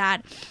attention to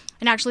that.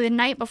 And actually, the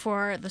night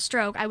before the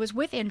stroke, I was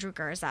with Andrew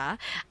Garza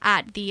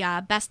at the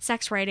Best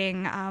Sex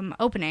Writing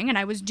opening, and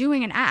I was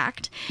doing an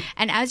act.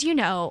 And as you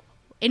know,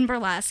 in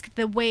burlesque,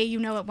 the way you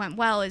know it went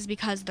well is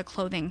because the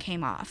clothing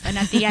came off. And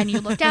at the end, you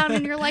look down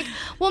and you're like,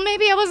 well,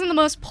 maybe I wasn't the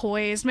most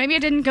poised. Maybe it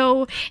didn't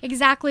go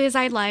exactly as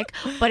I'd like,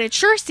 but it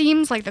sure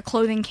seems like the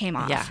clothing came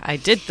off. Yeah, I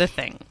did the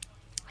thing.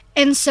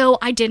 And so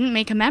I didn't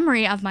make a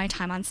memory of my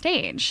time on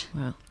stage.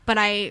 Wow. But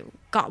I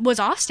was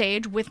off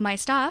stage with my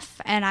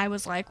stuff, and I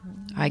was like,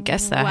 I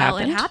guess that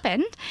happened. It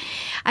happened.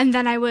 And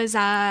then I was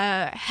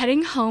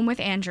heading home with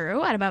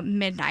Andrew at about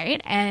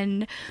midnight,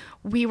 and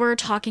we were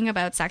talking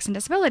about sex and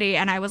disability,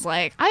 and I was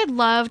like, I'd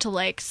love to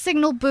like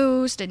signal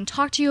boost and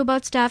talk to you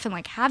about stuff and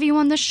like have you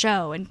on the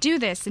show and do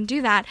this and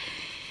do that.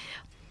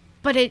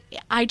 But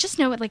I just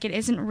know it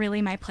isn't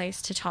really my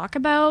place to talk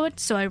about,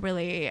 so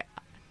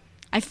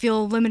I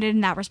feel limited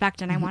in that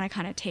respect, and I want to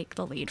kind of take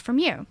the lead from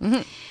you.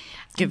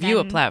 Give you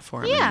a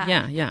platform.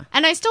 Yeah. Yeah.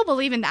 And I still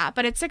believe in that,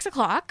 but it's 6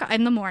 o'clock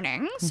in the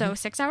morning, so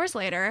 6 hours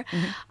later,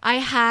 I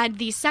had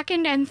the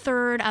second and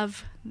third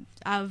of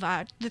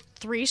the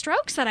 3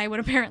 strokes that I would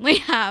apparently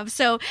have.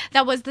 So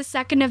that was the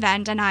second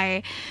event, and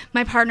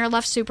my partner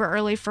left super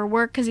early for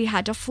work because he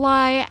had to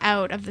fly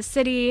out of the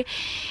city,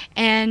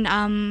 and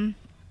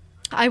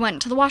I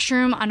went to the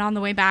washroom, and on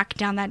the way back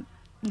down that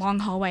long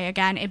hallway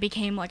again, it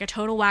became like a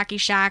total wacky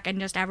shack, and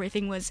just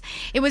everything was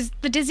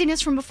the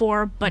dizziness from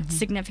before, but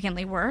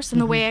significantly worse.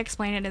 And the way I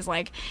explain it is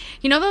like,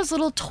 you know those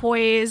little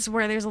toys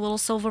where there's a little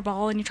silver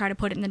ball and you try to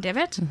put it in the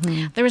divot?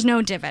 There was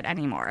no divot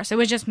anymore. So it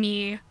was just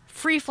me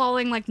free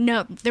falling, like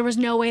there was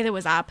no way that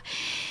was up.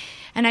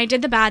 And I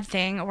did the bad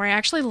thing where I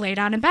actually lay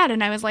down in bed,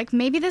 and I was like,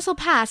 maybe this will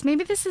pass.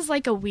 Maybe this is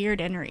like a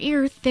weird inner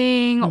ear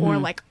thing or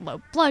like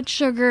low blood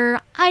sugar.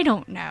 I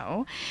don't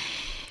know.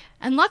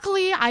 And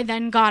luckily, I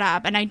then got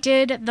up and I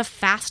did the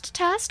FAST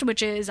test,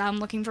 which is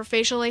looking for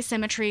facial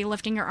asymmetry,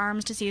 lifting your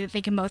arms to see that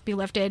they can both be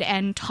lifted,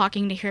 and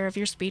talking to hear if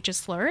your speech is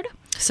slurred.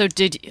 So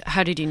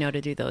how did you know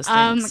to do those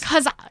things?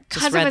 Because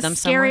of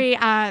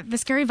the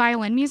scary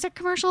violin music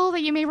commercial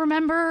that you may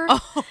remember.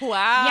 Oh,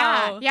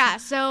 wow. Yeah.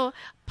 So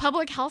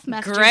public health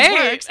messaging Great.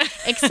 works.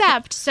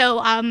 Except,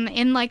 so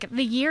in like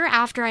the year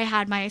after I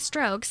had my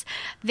strokes,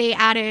 they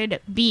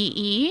added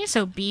BE,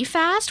 so B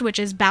fast, which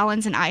is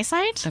balance and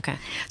eyesight. Okay.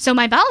 So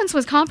my balance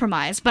was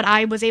compromised, but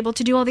I was able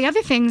to do all the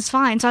other things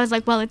fine. So I was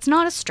like, well, it's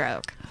not a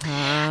stroke.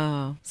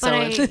 Oh,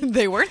 But so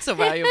they weren't so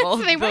valuable.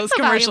 They weren't those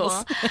so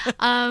commercials.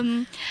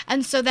 valuable.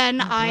 And so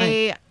then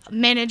I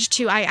managed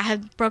to, I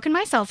had broken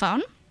my cell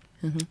phone.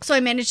 So I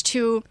managed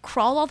to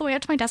crawl all the way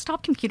up to my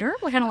desktop computer,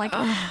 kind of like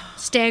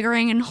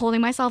staggering and holding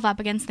myself up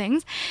against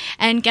things,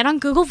 and get on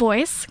Google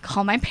Voice,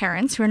 call my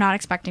parents, who are not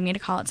expecting me to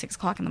call at 6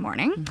 o'clock in the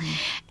morning.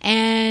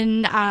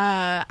 And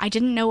I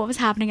didn't know what was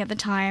happening at the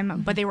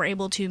time, but they were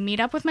able to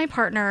meet up with my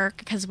partner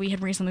because we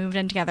had recently moved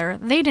in together.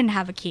 They didn't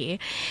have a key,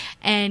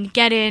 and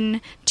get in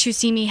to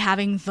see me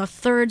having the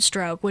third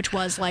stroke, which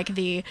was like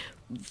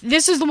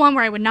this is the one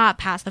where I would not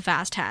pass the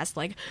FAST test.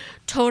 Like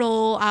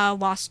total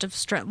loss of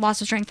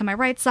strength on my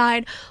right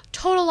side,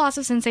 total loss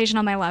of sensation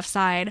on my left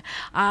side,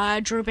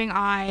 drooping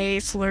eye,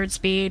 slurred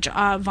speech,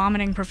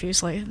 vomiting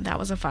profusely. That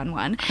was a fun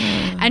one.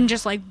 And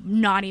just like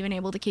not even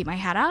able to keep my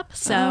head up.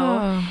 So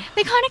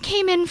they kind of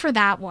came in for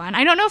that one.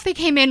 I don't know if they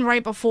came in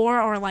right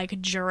before or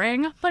like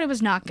during, but it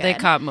was not good. They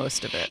caught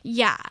most of it.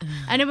 Yeah.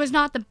 And it was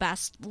not the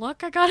best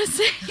look, I gotta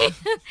say.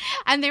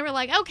 And they were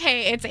like,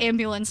 okay, it's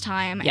ambulance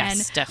time.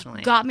 Yes, and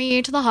definitely. Got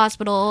me to the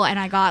hospital, and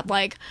I got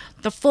like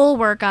the full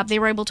workup. They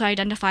were able to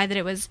identify that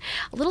it was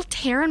a little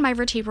tear in my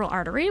vertebral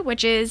artery,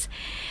 which is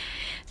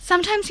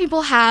sometimes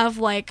people have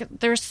like,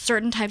 there's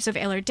certain types of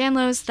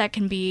Ehlers-Danlos that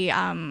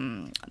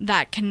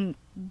can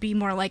be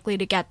more likely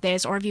to get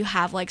this, or if you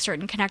have like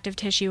certain connective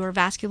tissue or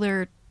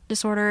vascular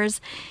disorders.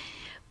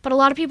 But a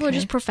lot of people are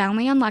just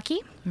profoundly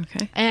unlucky.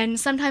 Okay. And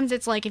sometimes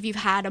it's like if you've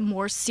had a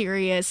more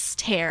serious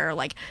tear,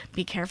 like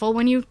be careful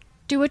when you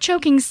do a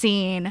choking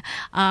scene.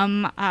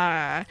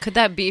 Could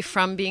that be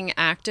from being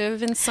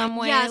active in some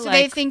way? Yeah, so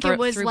they think it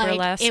was like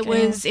burlesque?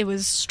 it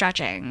was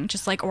stretching,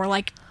 just like, or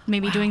like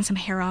maybe doing some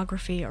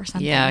hairography or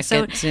something. Yeah,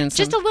 so just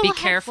a little be head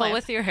careful flip.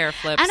 with your hair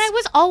flips. And I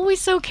was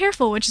always so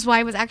careful, which is why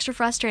it was extra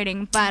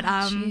frustrating. But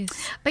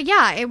but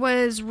yeah, it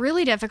was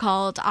really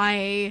difficult.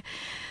 I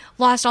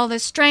lost all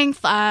this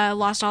strength,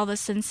 lost all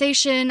this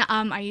sensation.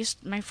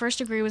 My first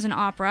degree was in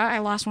opera. I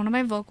lost one of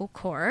my vocal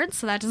cords,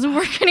 so that doesn't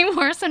work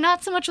anymore. So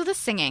not so much with the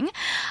singing.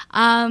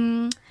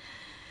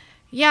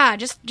 Yeah,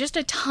 just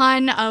a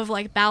ton of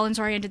like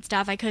balance-oriented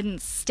stuff. I couldn't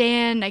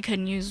stand. I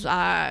couldn't use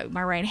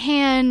my right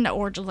hand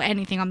or just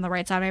anything on the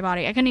right side of my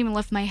body. I couldn't even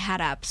lift my head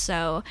up.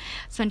 So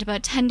spent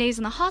about 10 days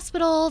in the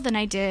hospital. Then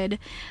I did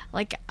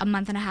like a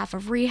month and a half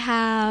of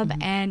rehab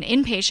and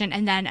inpatient,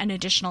 and then an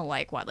additional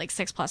like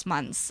 6+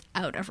 months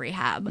out of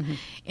rehab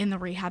in the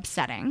rehab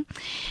setting.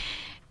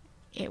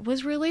 It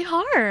was really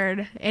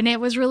hard, and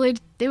it was really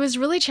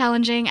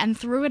challenging, and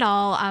through it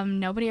all,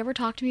 nobody ever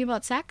talked to me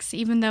about sex,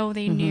 even though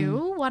they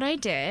knew what I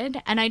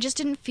did, and I just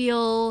didn't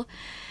feel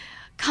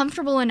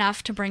comfortable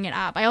enough to bring it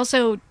up. I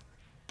also,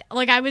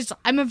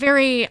 I'm a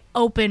very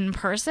open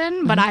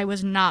person, but I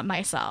was not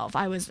myself.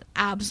 I was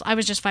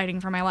just fighting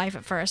for my life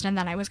at first, and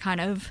then I was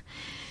kind of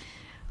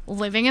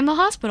living in the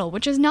hospital,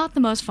 which is not the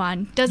most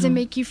fun. Doesn't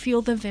make you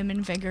feel the vim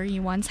and vigor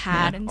you once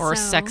had, and or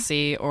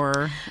sexy,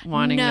 or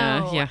wanting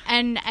to,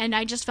 And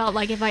I just felt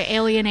like if I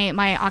alienate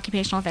my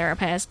occupational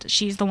therapist,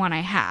 she's the one I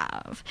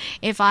have.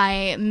 If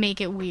I make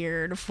it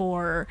weird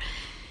for,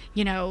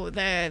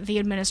 the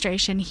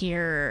administration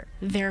here,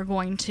 they're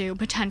going to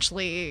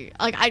potentially,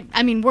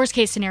 I mean, worst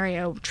case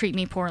scenario, treat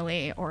me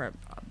poorly or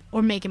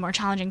make it more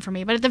challenging for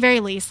me. But at the very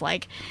least,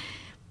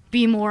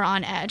 be more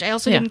on edge. I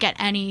also didn't get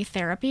any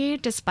therapy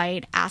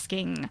despite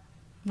asking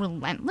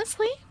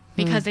relentlessly,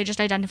 because they just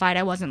identified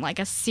I wasn't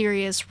a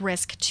serious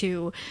risk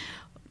to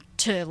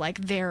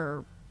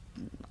their,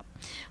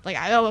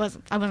 I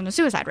wasn't a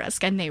suicide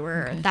risk, and they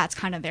were, that's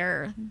kind of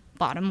their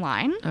bottom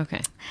line.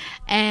 Okay.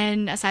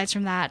 And aside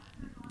from that,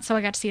 so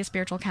I got to see a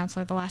spiritual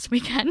counselor the last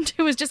weekend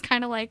who was just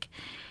kind of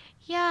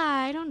yeah,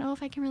 I don't know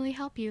if I can really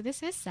help you.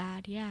 This is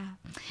sad. Yeah.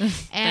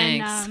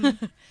 And,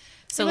 Thanks.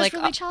 So it was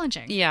really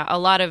challenging. Yeah, a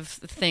lot of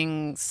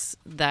things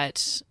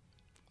that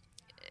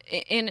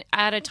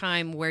at a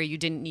time where you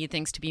didn't need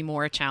things to be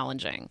more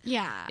challenging.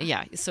 Yeah.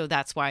 Yeah, so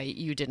that's why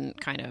you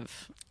didn't kind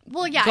of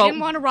I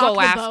didn't want to rock the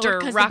boat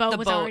because the boat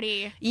was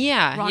already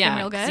rocking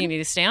real good. So you need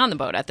to stay on the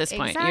boat at this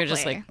point. You're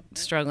just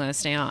struggling to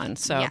stay on.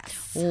 So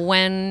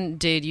when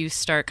did you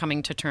start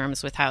coming to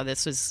terms with how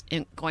this was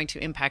going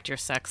to impact your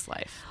sex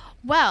life?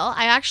 Well,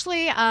 I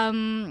actually,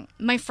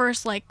 my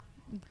first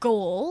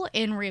goal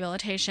in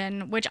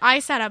rehabilitation, which I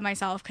set up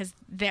myself because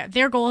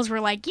their goals were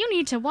you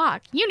need to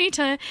walk,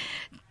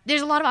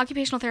 there's a lot of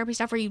occupational therapy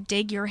stuff where you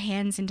dig your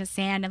hands into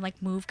sand and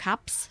move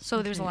cups,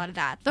 so there's a lot of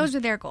that. Those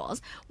are their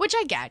goals, which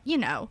I get,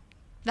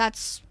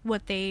 that's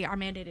what they are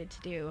mandated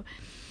to do.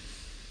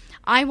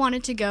 I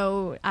wanted to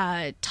go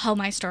tell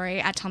my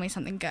story at Tell Me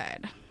Something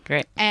Good.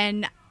 Great.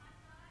 And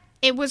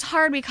it was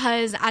hard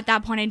because at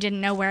that point I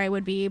didn't know where I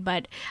would be,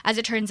 but as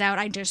it turns out,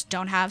 I just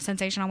don't have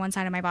sensation on one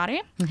side of my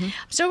body. I'm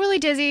still really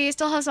dizzy,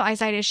 still have some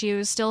eyesight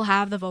issues, still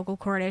have the vocal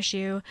cord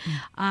issue.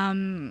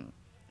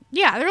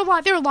 Yeah,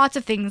 there are lots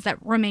of things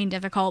that remain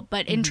difficult,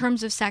 but in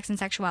terms of sex and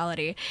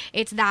sexuality,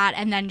 it's that,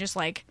 and then just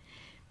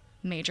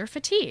major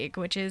fatigue,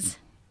 which is,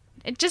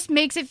 it just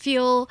makes it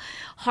feel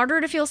harder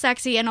to feel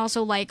sexy, and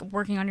also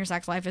working on your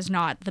sex life is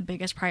not the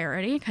biggest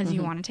priority because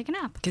you want to take a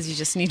nap. Because you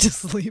just need to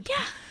sleep.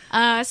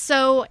 Yeah.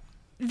 So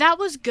that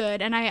was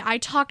good, and I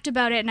talked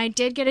about it, and I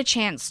did get a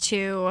chance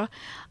to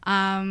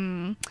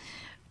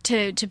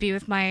be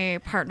with my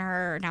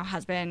partner, now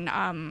husband,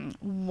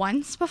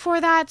 once before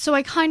that, so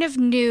I kind of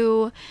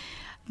knew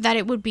that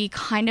it would be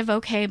kind of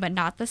okay, but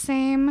not the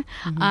same.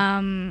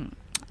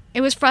 It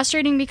was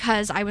frustrating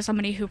because I was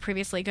somebody who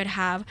previously could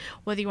have,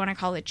 whether you want to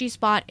call it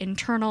G-spot,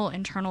 internal,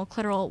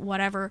 clitoral,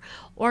 whatever,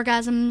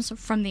 orgasms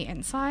from the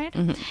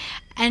inside.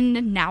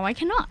 And now I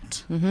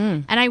cannot.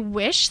 And I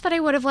wish that I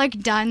would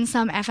have done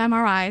some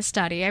fMRI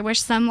study. I wish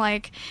some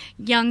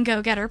young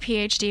go-getter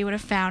PhD would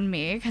have found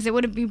me, because it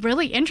would be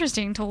really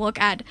interesting to look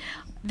at,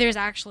 there's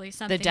actually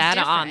something the data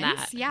different. on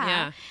that.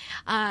 Yeah.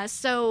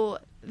 So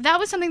that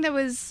was something that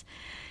was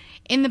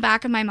in the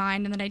back of my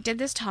mind, and then I did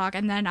this talk,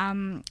 and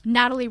then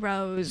Natalie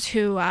Rose,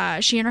 who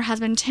she and her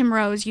husband Tim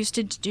Rose used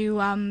to do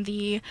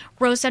the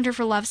Rose Center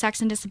for Love,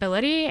 Sex, and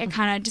Disability. It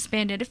kind of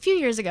disbanded a few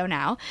years ago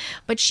now,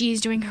 but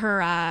she's doing her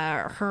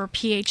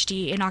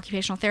PhD in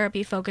occupational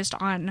therapy focused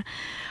on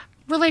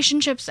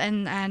relationships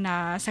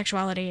and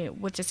sexuality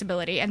with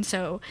disability, and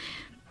so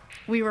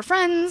we were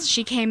friends.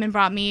 She came and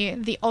brought me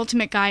The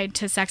Ultimate Guide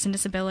to Sex and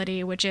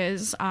Disability, which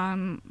was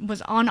on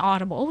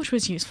Audible, which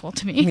was useful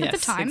to me at the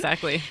time.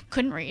 Exactly.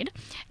 Couldn't read.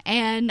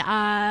 And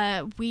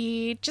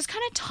we just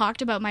kind of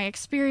talked about my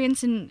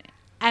experience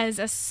as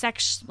a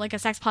sex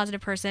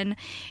positive person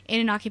in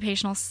an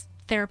occupational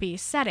therapy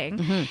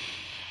setting.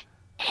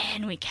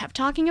 And we kept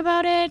talking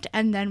about it,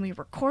 and then we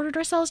recorded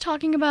ourselves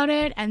talking about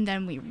it, and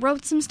then we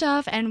wrote some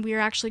stuff, and we're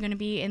actually going to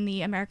be in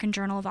the American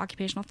Journal of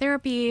Occupational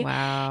Therapy.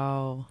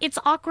 Wow. It's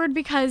awkward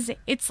because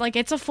it's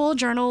a full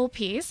journal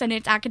piece, and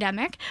it's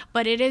academic,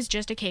 but it is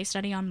just a case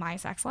study on my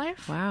sex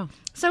life. Wow.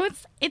 So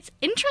it's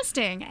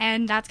interesting,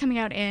 and that's coming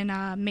out in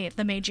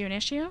the May-June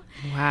issue.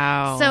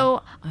 Wow.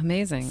 So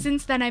amazing.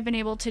 Since then, I've been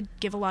able to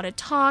give a lot of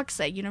talks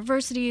at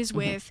universities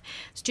with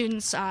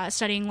students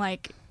studying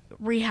like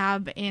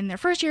rehab in their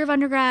first year of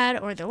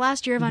undergrad or their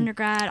last year of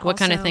undergrad. What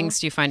kind of things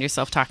do you find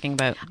yourself talking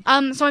about?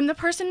 So I'm the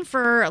person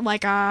for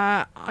like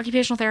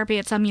occupational therapy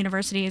at some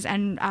universities,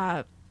 and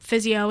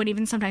physio, and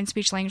even sometimes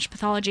speech language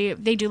pathology.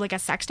 They do like a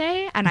sex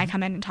day, and I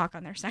come in and talk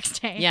on their sex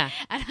day. Yeah.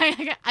 And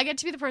I get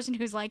to be the person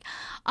who's like,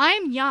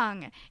 I'm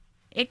young.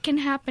 It can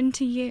happen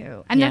to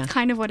you. And that's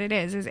kind of what it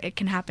is it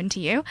can happen to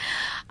you.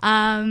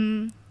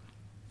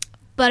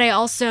 But I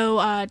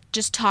also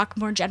just talk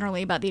more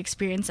generally about the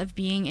experience of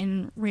being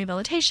in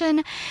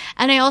rehabilitation.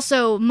 And I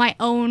also, my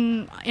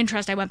own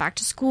interest, I went back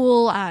to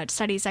school to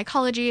study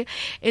psychology,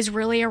 is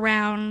really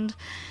around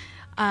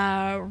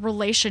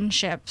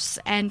relationships,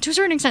 and to a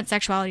certain extent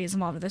sexuality is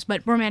involved with this,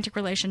 but romantic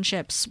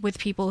relationships with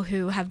people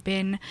who have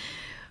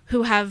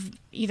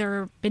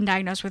either been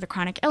diagnosed with a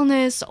chronic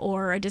illness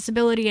or a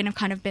disability and have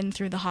kind of been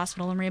through the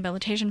hospital and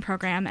rehabilitation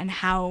program, and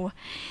how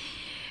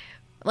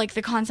like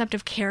the concept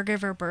of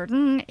caregiver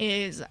burden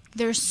is,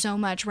 there's so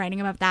much writing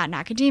about that in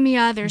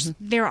academia.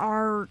 There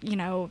are,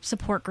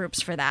 support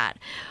groups for that.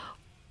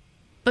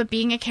 But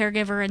being a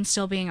caregiver and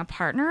still being a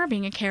partner,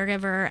 being a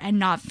caregiver and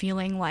not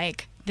feeling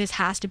like this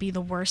has to be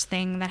the worst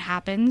thing that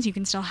happens. You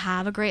can still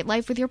have a great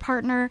life with your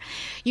partner.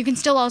 You can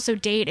still also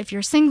date if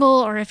you're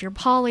single or if you're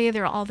poly.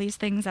 There are all these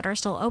things that are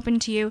still open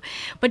to you.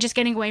 But just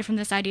getting away from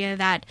this idea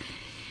that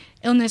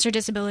illness or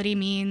disability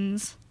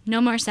means no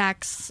more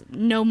sex,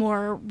 no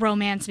more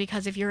romance,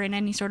 because if you're in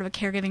any sort of a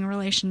caregiving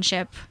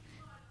relationship,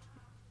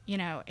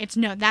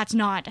 that's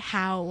not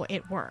how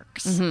it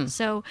works. Mm-hmm.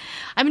 So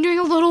I've been doing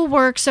a little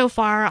work so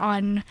far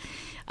on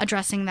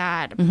addressing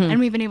that. Mm-hmm. And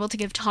we've been able to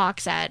give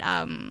talks at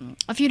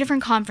a few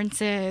different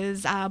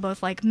conferences,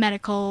 both like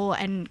medical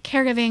and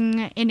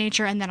caregiving in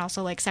nature, and then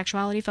also like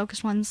sexuality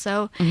focused ones.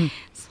 So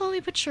slowly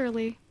but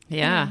surely.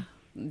 Yeah.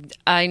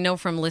 I know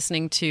from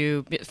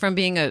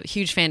being a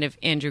huge fan of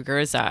Andrew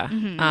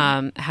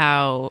Gurza,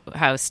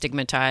 how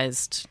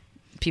stigmatized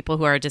people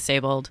who are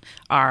disabled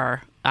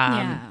are,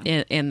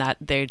 in that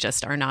they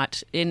just are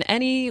not in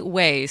any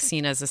way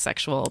seen as a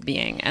sexual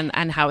being,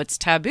 and how it's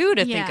taboo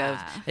to think of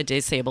a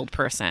disabled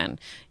person,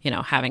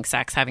 having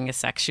sex, having a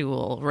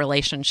sexual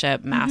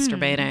relationship,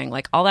 masturbating,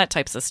 like all that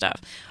types of stuff.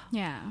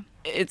 Yeah.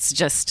 It's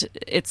just,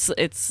 it's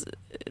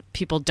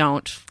people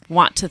don't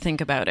want to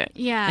think about it.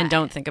 Yeah. And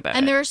don't think about it.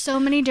 And there are so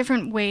many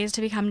different ways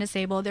to become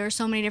disabled. There are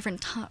so many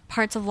different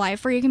parts of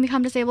life where you can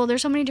become disabled.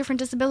 There's so many different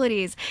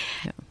disabilities.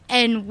 Yeah.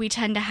 And we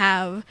tend to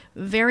have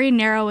very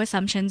narrow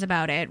assumptions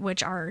about it,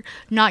 which are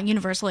not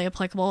universally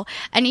applicable.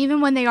 And even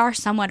when they are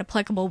somewhat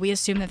applicable, we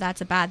assume that that's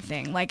a bad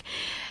thing. Like,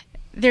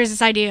 there's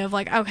this idea of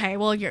like, okay,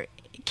 well,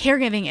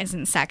 caregiving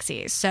isn't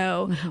sexy,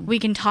 so we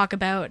can talk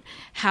about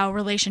how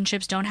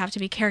relationships don't have to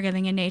be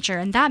caregiving in nature,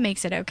 and that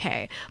makes it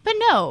okay. But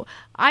no,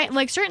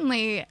 I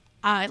certainly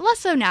less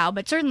so now,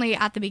 but certainly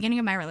at the beginning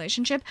of my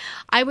relationship,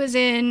 I was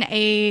in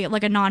a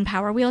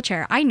non-power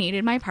wheelchair. I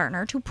needed my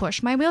partner to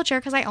push my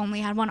wheelchair because I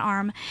only had one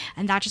arm,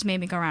 and that just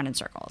made me go around in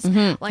circles.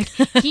 Like,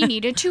 he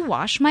needed to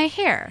wash my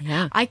hair.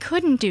 Yeah. I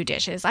couldn't do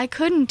dishes. I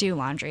couldn't do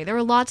laundry. There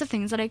were lots of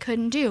things that I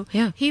couldn't do.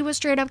 Yeah. He was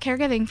straight up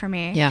caregiving for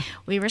me. Yeah.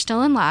 We were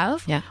still in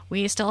love. Yeah.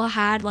 We still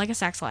had like a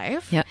sex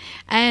life. Yeah.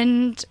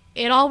 And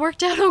it all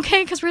worked out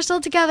okay because we're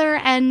still together,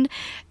 and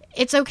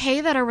it's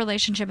okay that our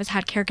relationship has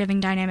had caregiving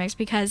dynamics,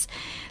 because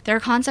there are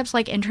concepts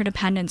like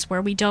interdependence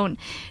where we don't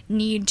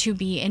need to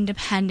be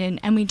independent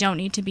and we don't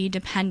need to be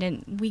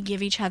dependent. We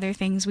give each other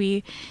things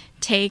we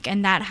take,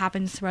 and that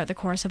happens throughout the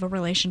course of a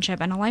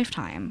relationship and a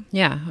lifetime.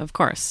 Yeah, of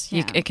course.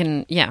 Yeah.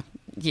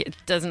 It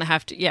doesn't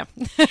have to,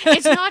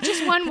 It's not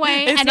just one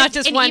way. It's not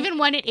just one. Even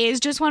when it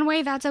is just one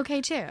way, that's okay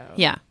too.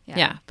 Yeah.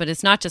 But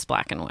it's not just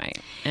black and white.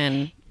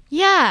 And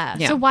Yeah.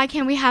 So why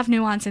can't we have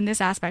nuance in this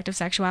aspect of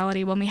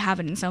sexuality when we have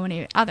it in so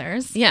many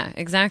others? Yeah,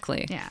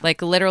 exactly. Yeah.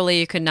 Like, literally,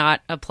 you could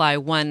not apply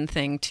one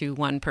thing to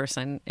one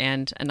person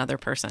and another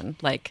person.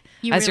 Like,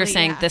 as you're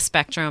saying, the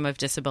spectrum of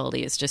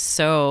disability is just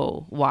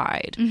so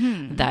wide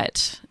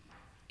that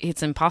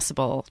it's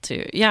impossible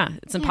to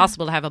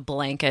have a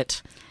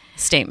blanket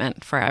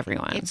statement for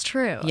everyone. It's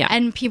true. Yeah.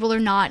 And people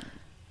are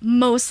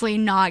mostly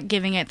not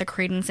giving it the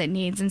credence it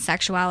needs in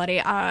sexuality.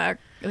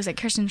 It was like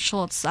Kirsten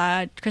Schultz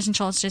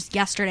just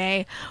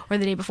yesterday or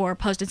the day before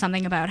posted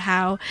something about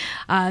how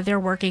they're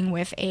working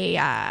with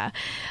the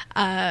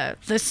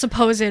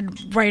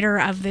supposed writer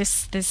of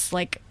this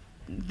like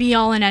be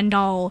all and end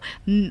all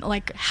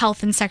like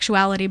health and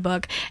sexuality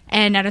book,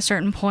 and at a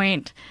certain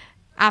point,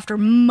 after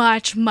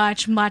much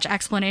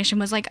explanation,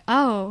 was like,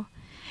 oh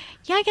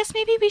yeah, I guess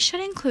maybe we should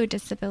include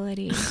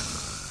disability.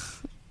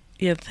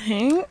 You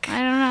think? I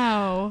don't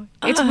know.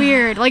 It's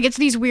weird. Like, it's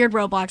these weird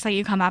roadblocks that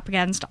you come up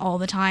against all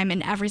the time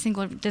in every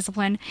single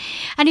discipline.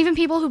 And even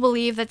people who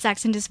believe that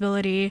sex and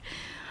disability,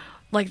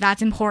 like,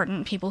 that's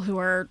important. People who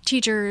are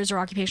teachers or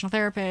occupational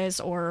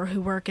therapists or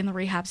who work in the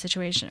rehab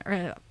situation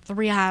or the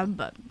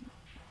rehab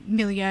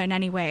milieu in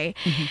any way,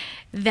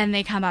 then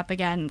they come up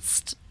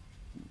against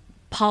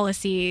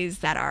policies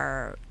that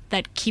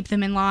keep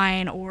them in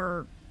line,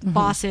 or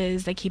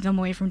bosses that keep them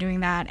away from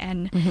doing that,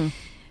 and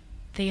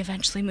they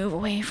eventually move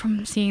away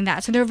from seeing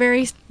that. So there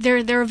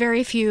are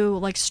very few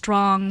like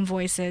strong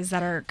voices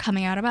that are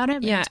coming out about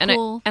it. Yeah, it's and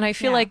cool. I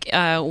feel like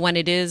when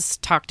it is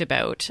talked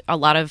about, a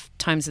lot of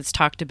times it's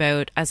talked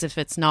about as if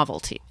it's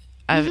novelty,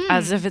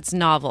 as if it's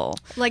novel.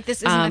 Like,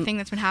 this isn't a thing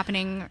that's been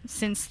happening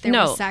since there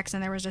was sex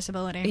and there was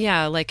disability.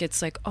 Yeah, like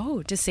it's like,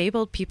 oh,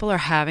 disabled people are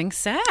having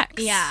sex.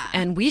 Yeah,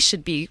 and we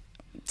should be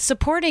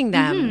supporting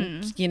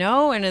them, you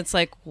know. And it's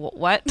like,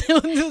 what?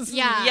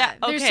 Yeah,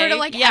 okay, there's sort of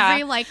like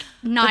every like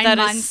 9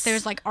 months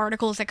there's like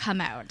articles that come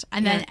out,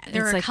 and then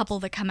there are a couple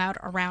that come out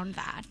around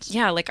that.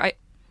 Yeah, like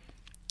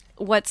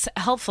what's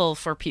helpful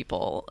for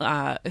people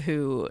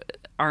who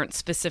aren't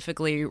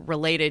specifically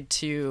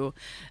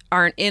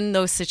aren't in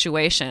those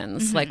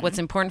situations, like what's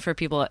important for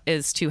people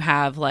is to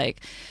have,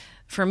 like,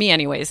 for me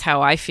anyways,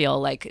 how I feel,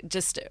 like,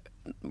 just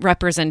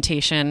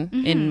representation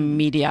in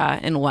media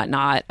and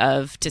whatnot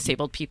of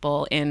disabled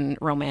people in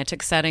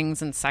romantic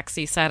settings and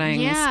sexy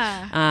settings.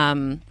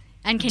 And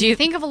can you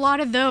think of a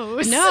lot of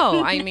those?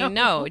 No, I mean,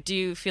 no. Do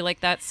you feel like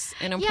that's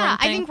an important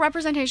thing? I think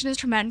representation is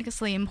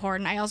tremendously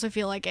important. I also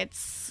feel like it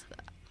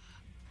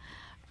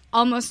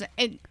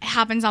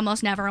happens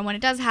almost never, and when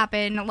it does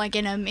happen, like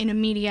in a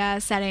media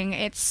setting,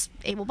 it's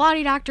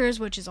able-bodied actors,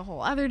 which is a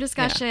whole other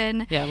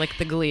discussion. Yeah, like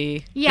the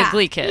Glee kid.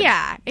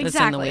 Yeah, exactly. That's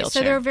in the wheelchair.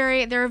 So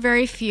there are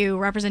very few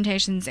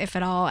representations, if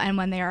at all, and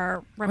when they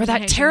are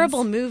representations, or that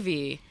terrible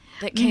movie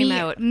that came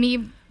out.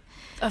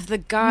 Of the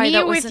guy me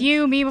that with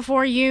you, me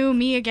before you,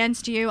 me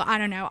against you. I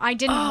don't know. I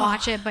didn't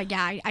watch it, but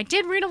yeah, I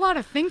did read a lot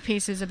of think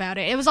pieces about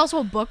it. It was also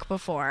a book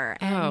before.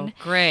 And,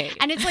 great!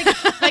 And it's like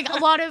a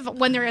lot of,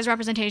 when there is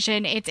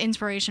representation, it's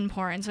inspiration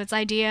porn. So it's of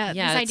like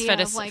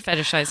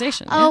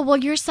fetishization. Oh, well,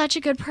 you're such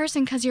a good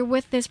person because you're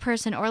with this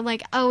person, or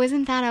like, oh,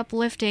 isn't that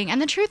uplifting? And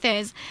the truth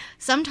is,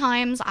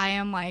 sometimes I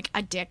am like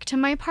a dick to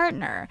my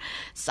partner.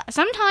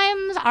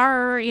 Sometimes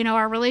our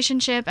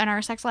relationship and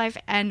our sex life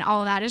and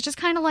all of that is just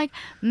kind of like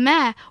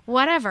meh,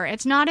 whatever.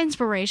 It's not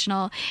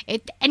inspirational.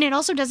 It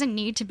also doesn't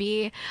need to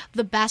be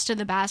the best of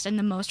the best and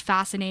the most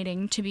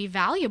fascinating to be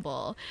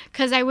valuable.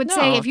 Because I would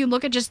say, if you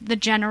look at just the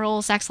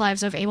general sex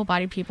lives of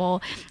able-bodied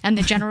people and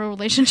the general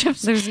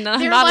relationships, there's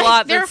not a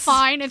lot. They're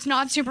fine. It's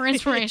not super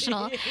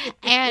inspirational,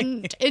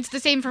 and it's the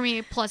same for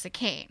me. Plus a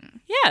cane.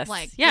 Yes.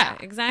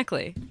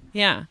 Exactly.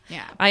 Yeah.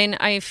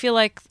 I feel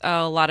like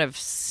a lot of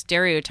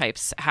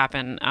stereotypes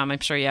happen. I'm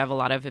sure you have a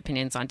lot of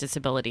opinions on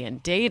disability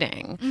and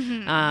dating.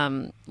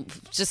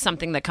 Just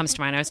something that comes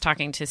to mind. I was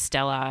talking to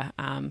Stella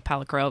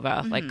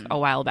Palakrova like a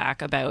while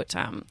back about,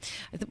 I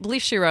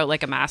believe she wrote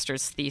like a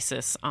master's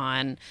thesis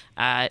on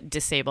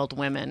disabled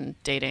women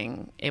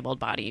dating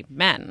able-bodied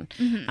men,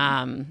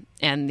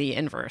 and the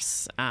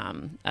inverse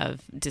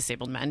of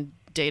disabled men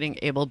dating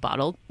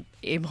able-bodied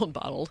I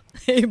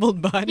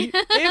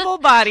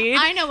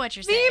know what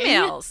you're saying.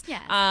 Females.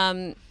 Yes.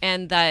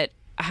 And that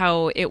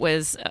how it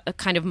was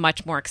kind of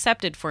much more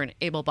accepted for an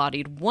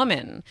able-bodied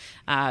woman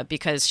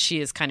because she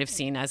is kind of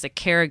seen as a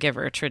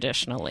caregiver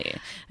traditionally.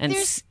 And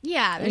there's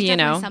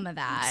definitely some of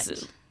that.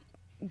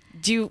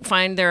 Do you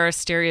find there are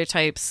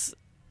stereotypes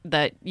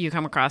that you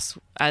come across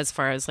as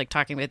far as like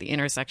talking about the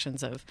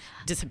intersections of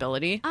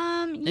disability?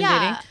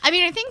 Yeah. I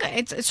mean, I think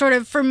it's sort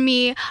of, for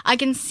me, I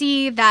can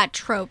see that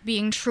trope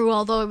being true,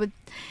 although it would,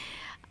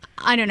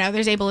 I don't know,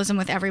 there's ableism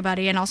with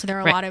everybody, and also there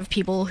are a lot of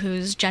people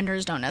whose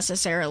genders don't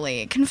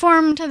necessarily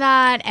conform to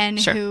that, and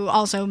who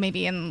also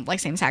maybe in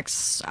like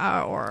same-sex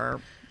or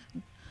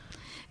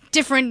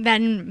different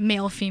than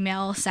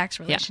male-female sex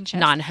relationships.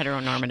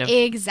 Non-heteronormative.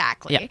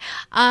 Exactly.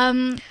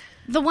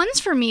 The ones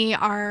for me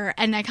are,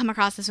 and I come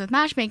across this with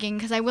matchmaking,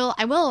 because I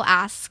will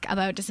ask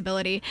about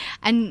disability,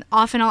 and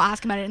often I'll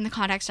ask about it in the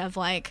context of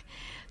like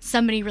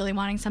somebody really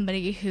wanting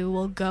somebody who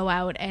will go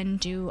out and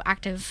do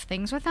active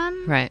things with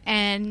them. Right.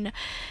 And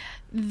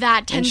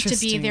that tends to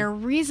be their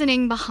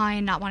reasoning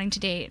behind not wanting to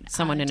date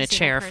someone in a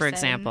chair, for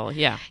example.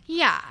 Yeah.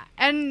 Yeah.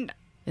 And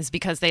is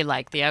because they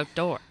like the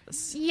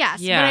outdoors.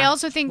 Yes. Yeah, but I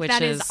also think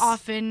that is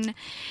often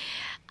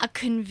a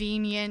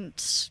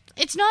convenient,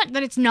 it's not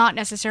that it's not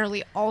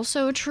necessarily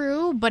also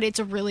true, but it's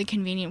a really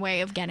convenient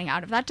way of getting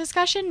out of that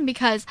discussion,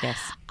 because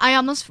I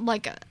almost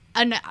like,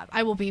 and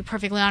I will be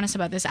perfectly honest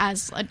about this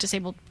as a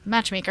disabled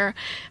matchmaker,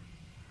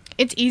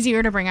 it's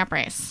easier to bring up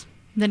race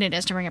than it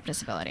is to bring up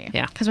disability.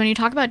 Yeah. Because when you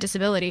talk about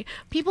disability,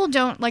 people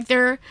don't, like,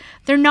 there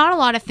are not a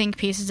lot of think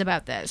pieces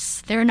about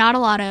this. There are not a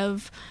lot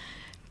of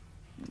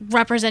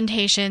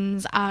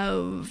representations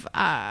of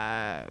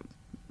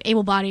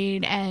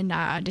able-bodied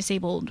and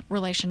disabled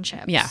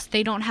relationships. Yeah.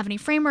 They don't have any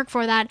framework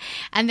for that,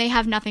 and they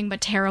have nothing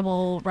but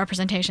terrible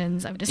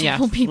representations of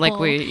disabled people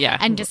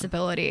and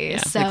disabilities.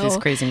 Yeah, so like these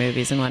crazy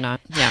movies and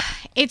whatnot. Yeah.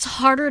 It's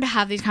harder to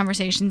have these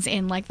conversations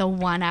in like the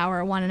 1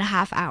 hour,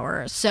 1.5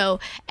 hours. So,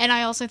 and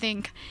I also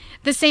think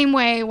the same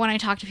way when I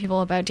talk to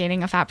people about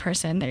dating a fat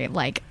person, they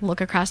like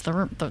look across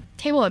the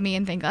table at me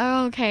and think,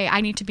 oh, okay,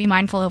 I need to be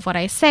mindful of what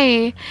I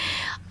say.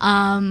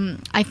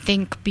 I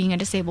think being a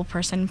disabled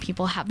person,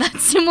 people have that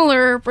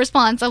similar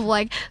response of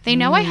like, they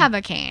know I have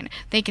a cane.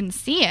 They can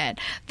see it.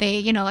 They,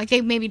 you know, like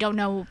they maybe don't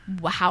know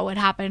how it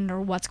happened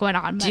or what's going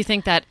on. Do you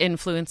think that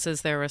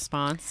influences their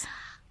response?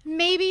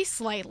 Maybe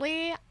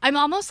slightly. I'm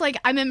almost like,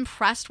 I'm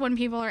impressed when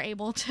people are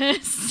able to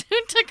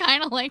to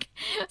kind of like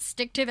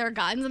stick to their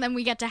guns, and then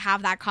we get to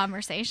have that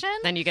conversation.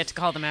 Then you get to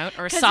call them out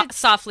or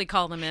softly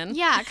call them in.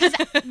 Yeah, because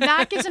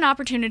that gives an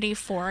opportunity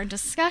for a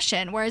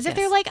discussion. Whereas if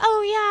they're like,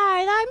 oh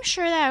yeah, I'm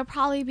sure that would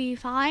probably be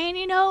fine,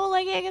 you know,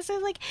 like I guess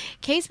it's like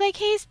case by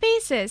case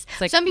basis.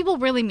 Like, some people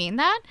really mean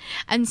that,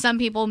 and some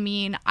people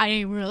mean,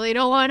 I really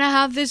don't want to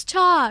have this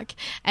talk.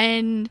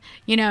 And,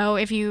 you know,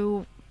 if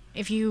you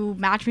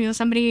match me with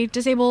somebody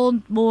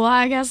disabled, well,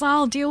 I guess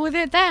I'll deal with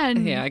it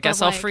then. Yeah, I guess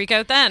I'll freak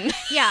out then.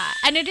 Yeah,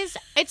 and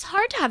it's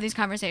hard to have these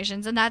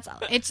conversations, and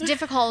it's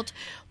difficult,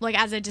 like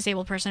as a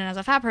disabled person and as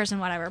a fat person,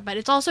 whatever, but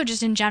it's also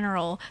just in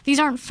general, these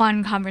aren't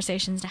fun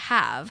conversations to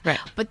have. Right.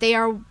 But they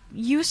are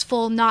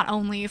useful not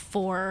only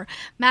for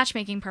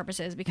matchmaking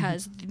purposes,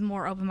 because the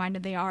more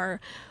open-minded they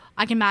are,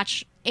 I can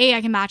match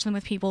them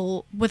with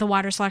people, with a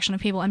wider selection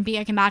of people, and B,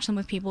 I can match them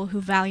with people who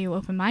value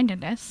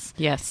open-mindedness.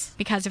 Yes.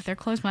 Because if they're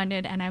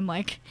closed-minded and I'm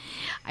like,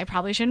 I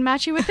probably shouldn't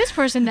match you with this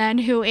person then,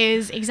 who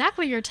is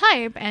exactly your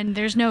type, and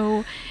there's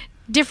no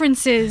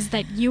differences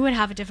that you would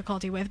have a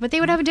difficulty with, but they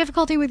would have a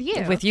difficulty with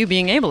you. With you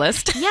being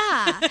ableist.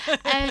 Yeah.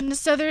 And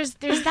so there's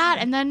that,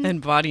 and then...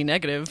 And body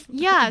negative.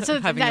 Yeah, so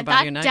that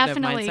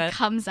definitely mindset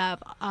comes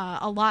up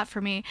a lot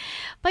for me.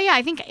 But yeah,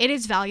 I think it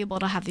is valuable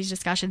to have these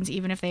discussions,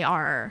 even if they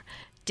are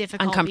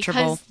difficult,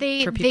 uncomfortable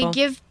because they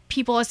give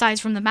people, aside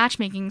from the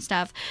matchmaking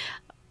stuff,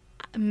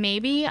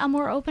 maybe a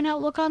more open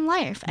outlook on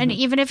life. And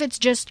even if it's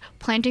just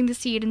planting the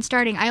seed and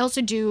starting, I also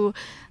do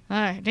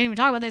I didn't even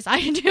talk about this.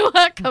 I do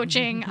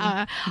coaching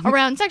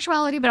around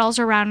sexuality, but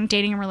also around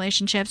dating and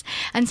relationships.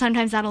 And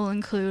sometimes that'll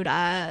include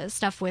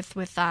stuff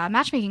with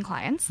matchmaking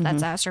clients.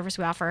 That's a service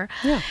we offer.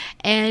 Yeah.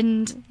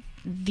 And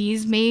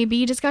these may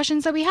be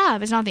discussions that we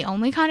have. It's not the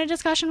only kind of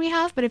discussion we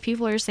have, but if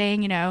people are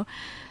saying, you know,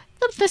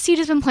 the seed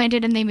has been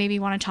planted and they maybe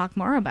want to talk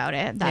more about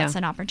it, that's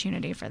an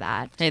opportunity for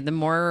that. Hey, the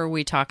more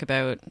we talk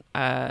about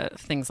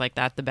things like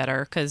that, the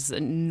better, because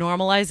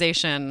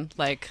normalization,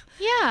 like,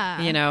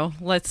 you know,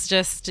 let's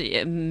just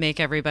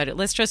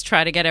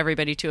try to get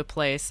everybody to a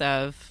place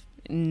of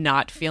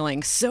not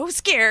feeling so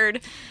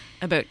scared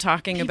about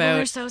talking about...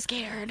 People are so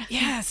scared.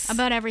 Yes.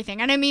 About everything.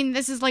 And I mean,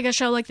 this is like a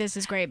show like this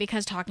is great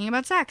because talking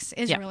about sex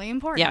is really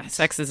important. Yeah,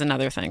 sex is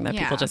another thing that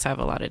people just have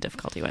a lot of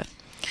difficulty with.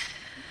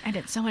 And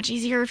it's so much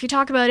easier if you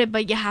talk about it,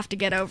 but you have to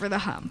get over the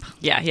hump.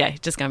 Yeah.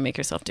 Just gotta make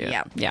yourself do it.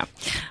 Yeah.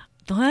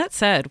 Well, that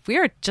said, we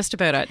are just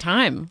about at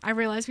time. I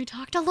realize we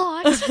talked a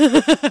lot. We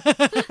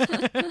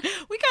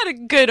got a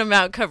good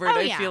amount covered,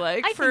 I feel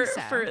like, I think so.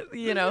 for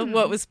you know,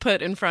 what was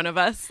put in front of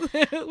us.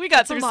 We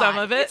got through some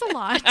of it. It's a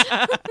lot.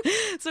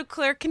 So,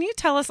 Claire, can you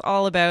tell us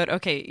all about,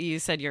 okay, you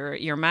said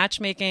your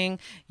matchmaking,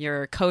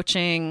 your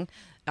coaching,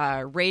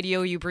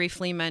 radio you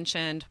briefly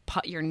mentioned,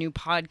 your new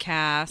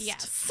podcast.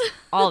 Yes.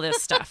 All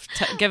this stuff.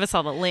 Give us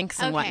all the links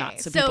and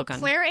whatnot. So people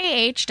can...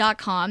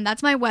 ClaireAH.com.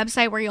 That's my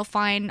website where you'll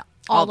find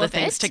all the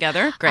things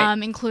together.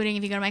 Great. Including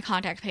if you go to my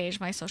contact page,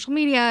 my social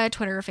media,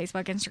 Twitter,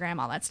 Facebook, Instagram,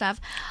 all that stuff.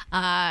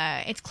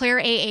 It's Claire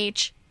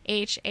AH.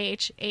 H.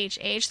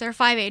 There are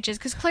 5 H's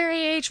because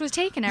Claire AH was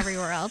taken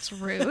everywhere else.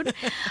 Rude.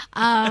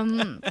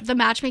 The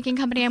matchmaking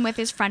company I'm with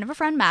is Friend of a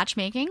Friend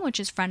Matchmaking, which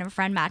is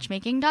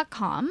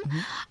friendofafriendmatchmaking.com.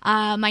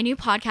 My new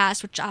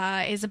podcast, which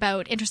is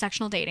about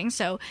intersectional dating.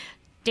 So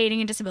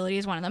dating and disability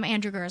is one of them.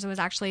 Andrew Garza was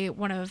actually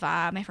one of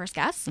my first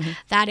guests.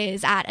 That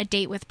is at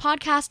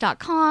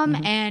adatewithpodcast.com,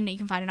 and you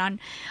can find it on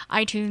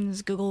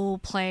iTunes, Google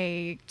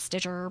Play,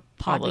 Stitcher,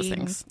 Podbean. All those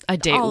things. A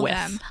Date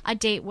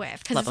With.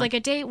 Because it's like a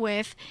date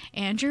with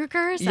Andrew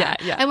Garza.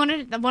 Yeah. One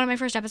of my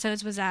first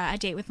episodes was a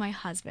date with my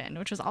husband,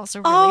 which was also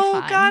really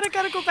fun. Oh, God, I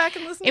got to go back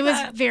and listen to that.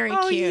 It was very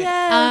cute.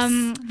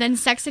 Yes. Then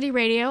Sex City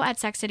Radio at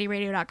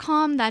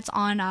sexcityradio.com. That's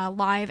on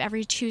live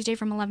every Tuesday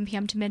from 11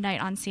 p.m. to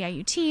midnight on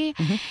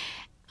CIUT.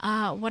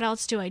 What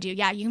else do I do?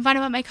 Yeah, you can find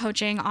out about my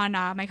coaching on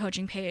my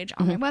coaching page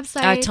on my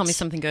website. Tell Me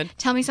Something Good.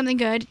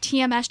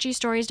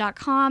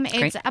 TMSGstories.com.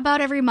 It's about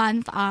every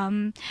month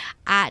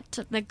at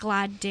the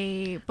Glad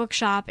Day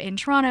Bookshop in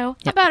Toronto.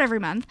 Yep. About every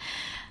month.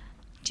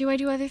 Do I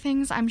do other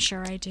things? I'm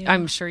sure I do.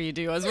 I'm sure you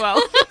do as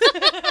well.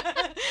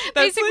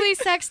 Basically,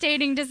 sex,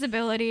 dating,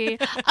 disability.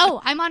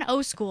 Oh, I'm on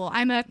O School.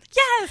 I am a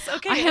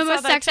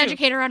sex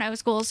educator on O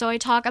School. So I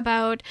talk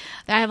about,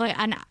 I have like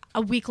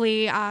a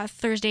weekly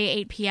Thursday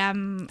 8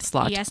 p.m.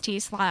 Slot.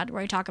 EST slot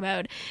where I talk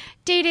about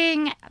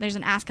dating. There's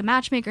an Ask a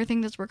Matchmaker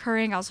thing that's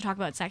recurring. I also talk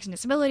about sex and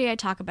disability. I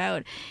talk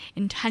about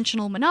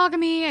intentional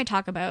monogamy. I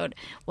talk about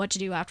what to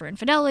do after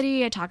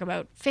infidelity. I talk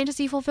about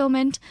fantasy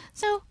fulfillment.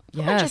 So a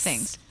bunch of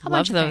things.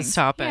 Love those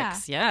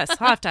topics. Yeah. Yes.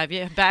 I'll have to have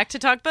you back to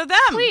talk about them.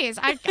 Please.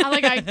 I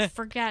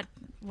forget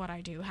what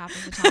I do half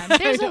of the time.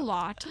 There's a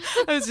lot.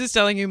 I was just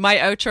telling you, my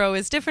outro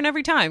is different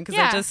every time because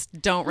I just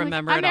don't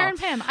remember it all. I'm Erin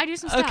Pym. I do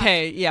some stuff.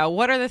 Okay, yeah.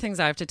 What are the things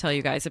I have to tell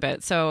you guys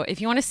about? So if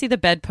you want to see the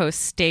Bedpost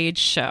stage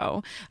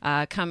show,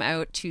 come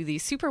out to the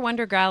Super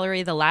Wonder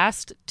Gallery the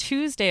last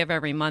Tuesday of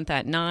every month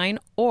at 9,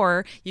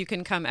 or you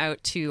can come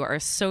out to our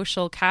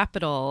Social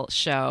Capital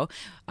show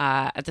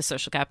at the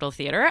Social Capital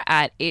Theater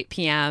at 8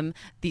 p.m.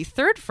 the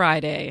third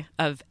Friday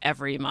of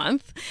every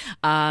month.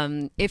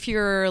 If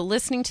you're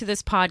listening to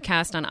this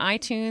podcast on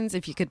iTunes,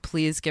 if you could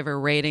please give a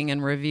rating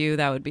and review,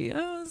 that would be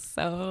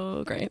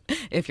so great.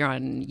 If you're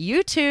on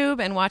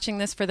YouTube and watching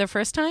this for the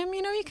first time,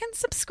 you can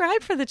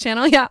subscribe for the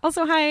channel. Yeah,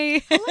 also,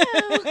 hi.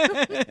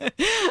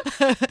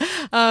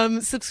 Hello.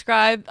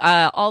 Subscribe,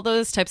 all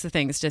those types of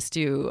things just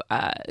do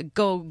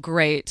go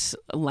great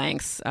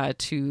lengths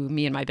to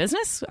me and my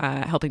business,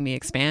 helping me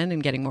expand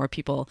and getting more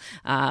people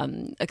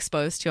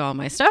exposed to all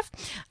my stuff.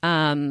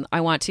 I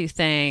want to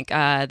thank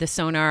the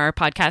Sonar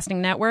Podcasting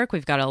Network.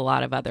 We've got a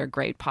lot of other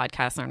great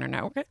podcasts on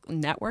our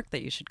network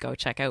that you should go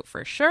check out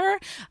for sure.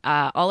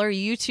 All our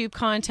YouTube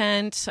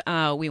content,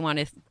 we want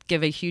to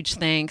give a huge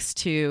thanks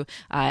to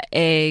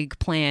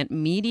Eggplant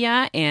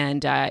Media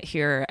and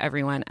here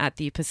everyone at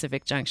the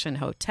Pacific Junction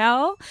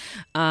Hotel.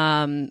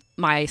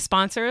 My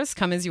sponsors,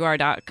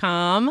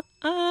 comeasyouare.com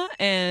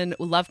and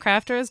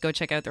Lovecrafters. Go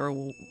check out their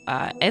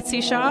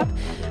Etsy shop.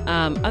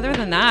 Other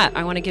than that,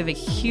 I want to give a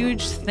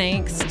huge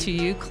thanks to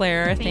you,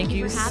 Claire. Thank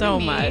you so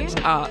much.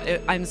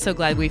 I'm so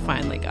glad we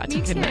finally got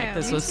to connect.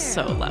 This was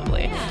so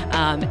lovely.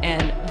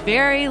 And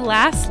very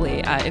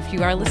lastly, if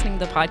you are listening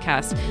to the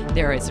podcast,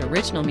 there is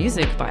original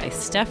music by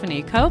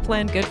Stephanie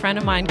Copeland, good friend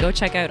of mine. Go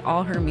check out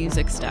all her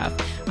music stuff.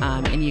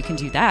 And you can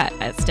do that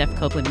at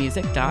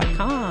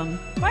stephcopelandmusic.com.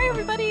 Bye,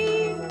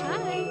 everybody.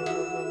 Bye.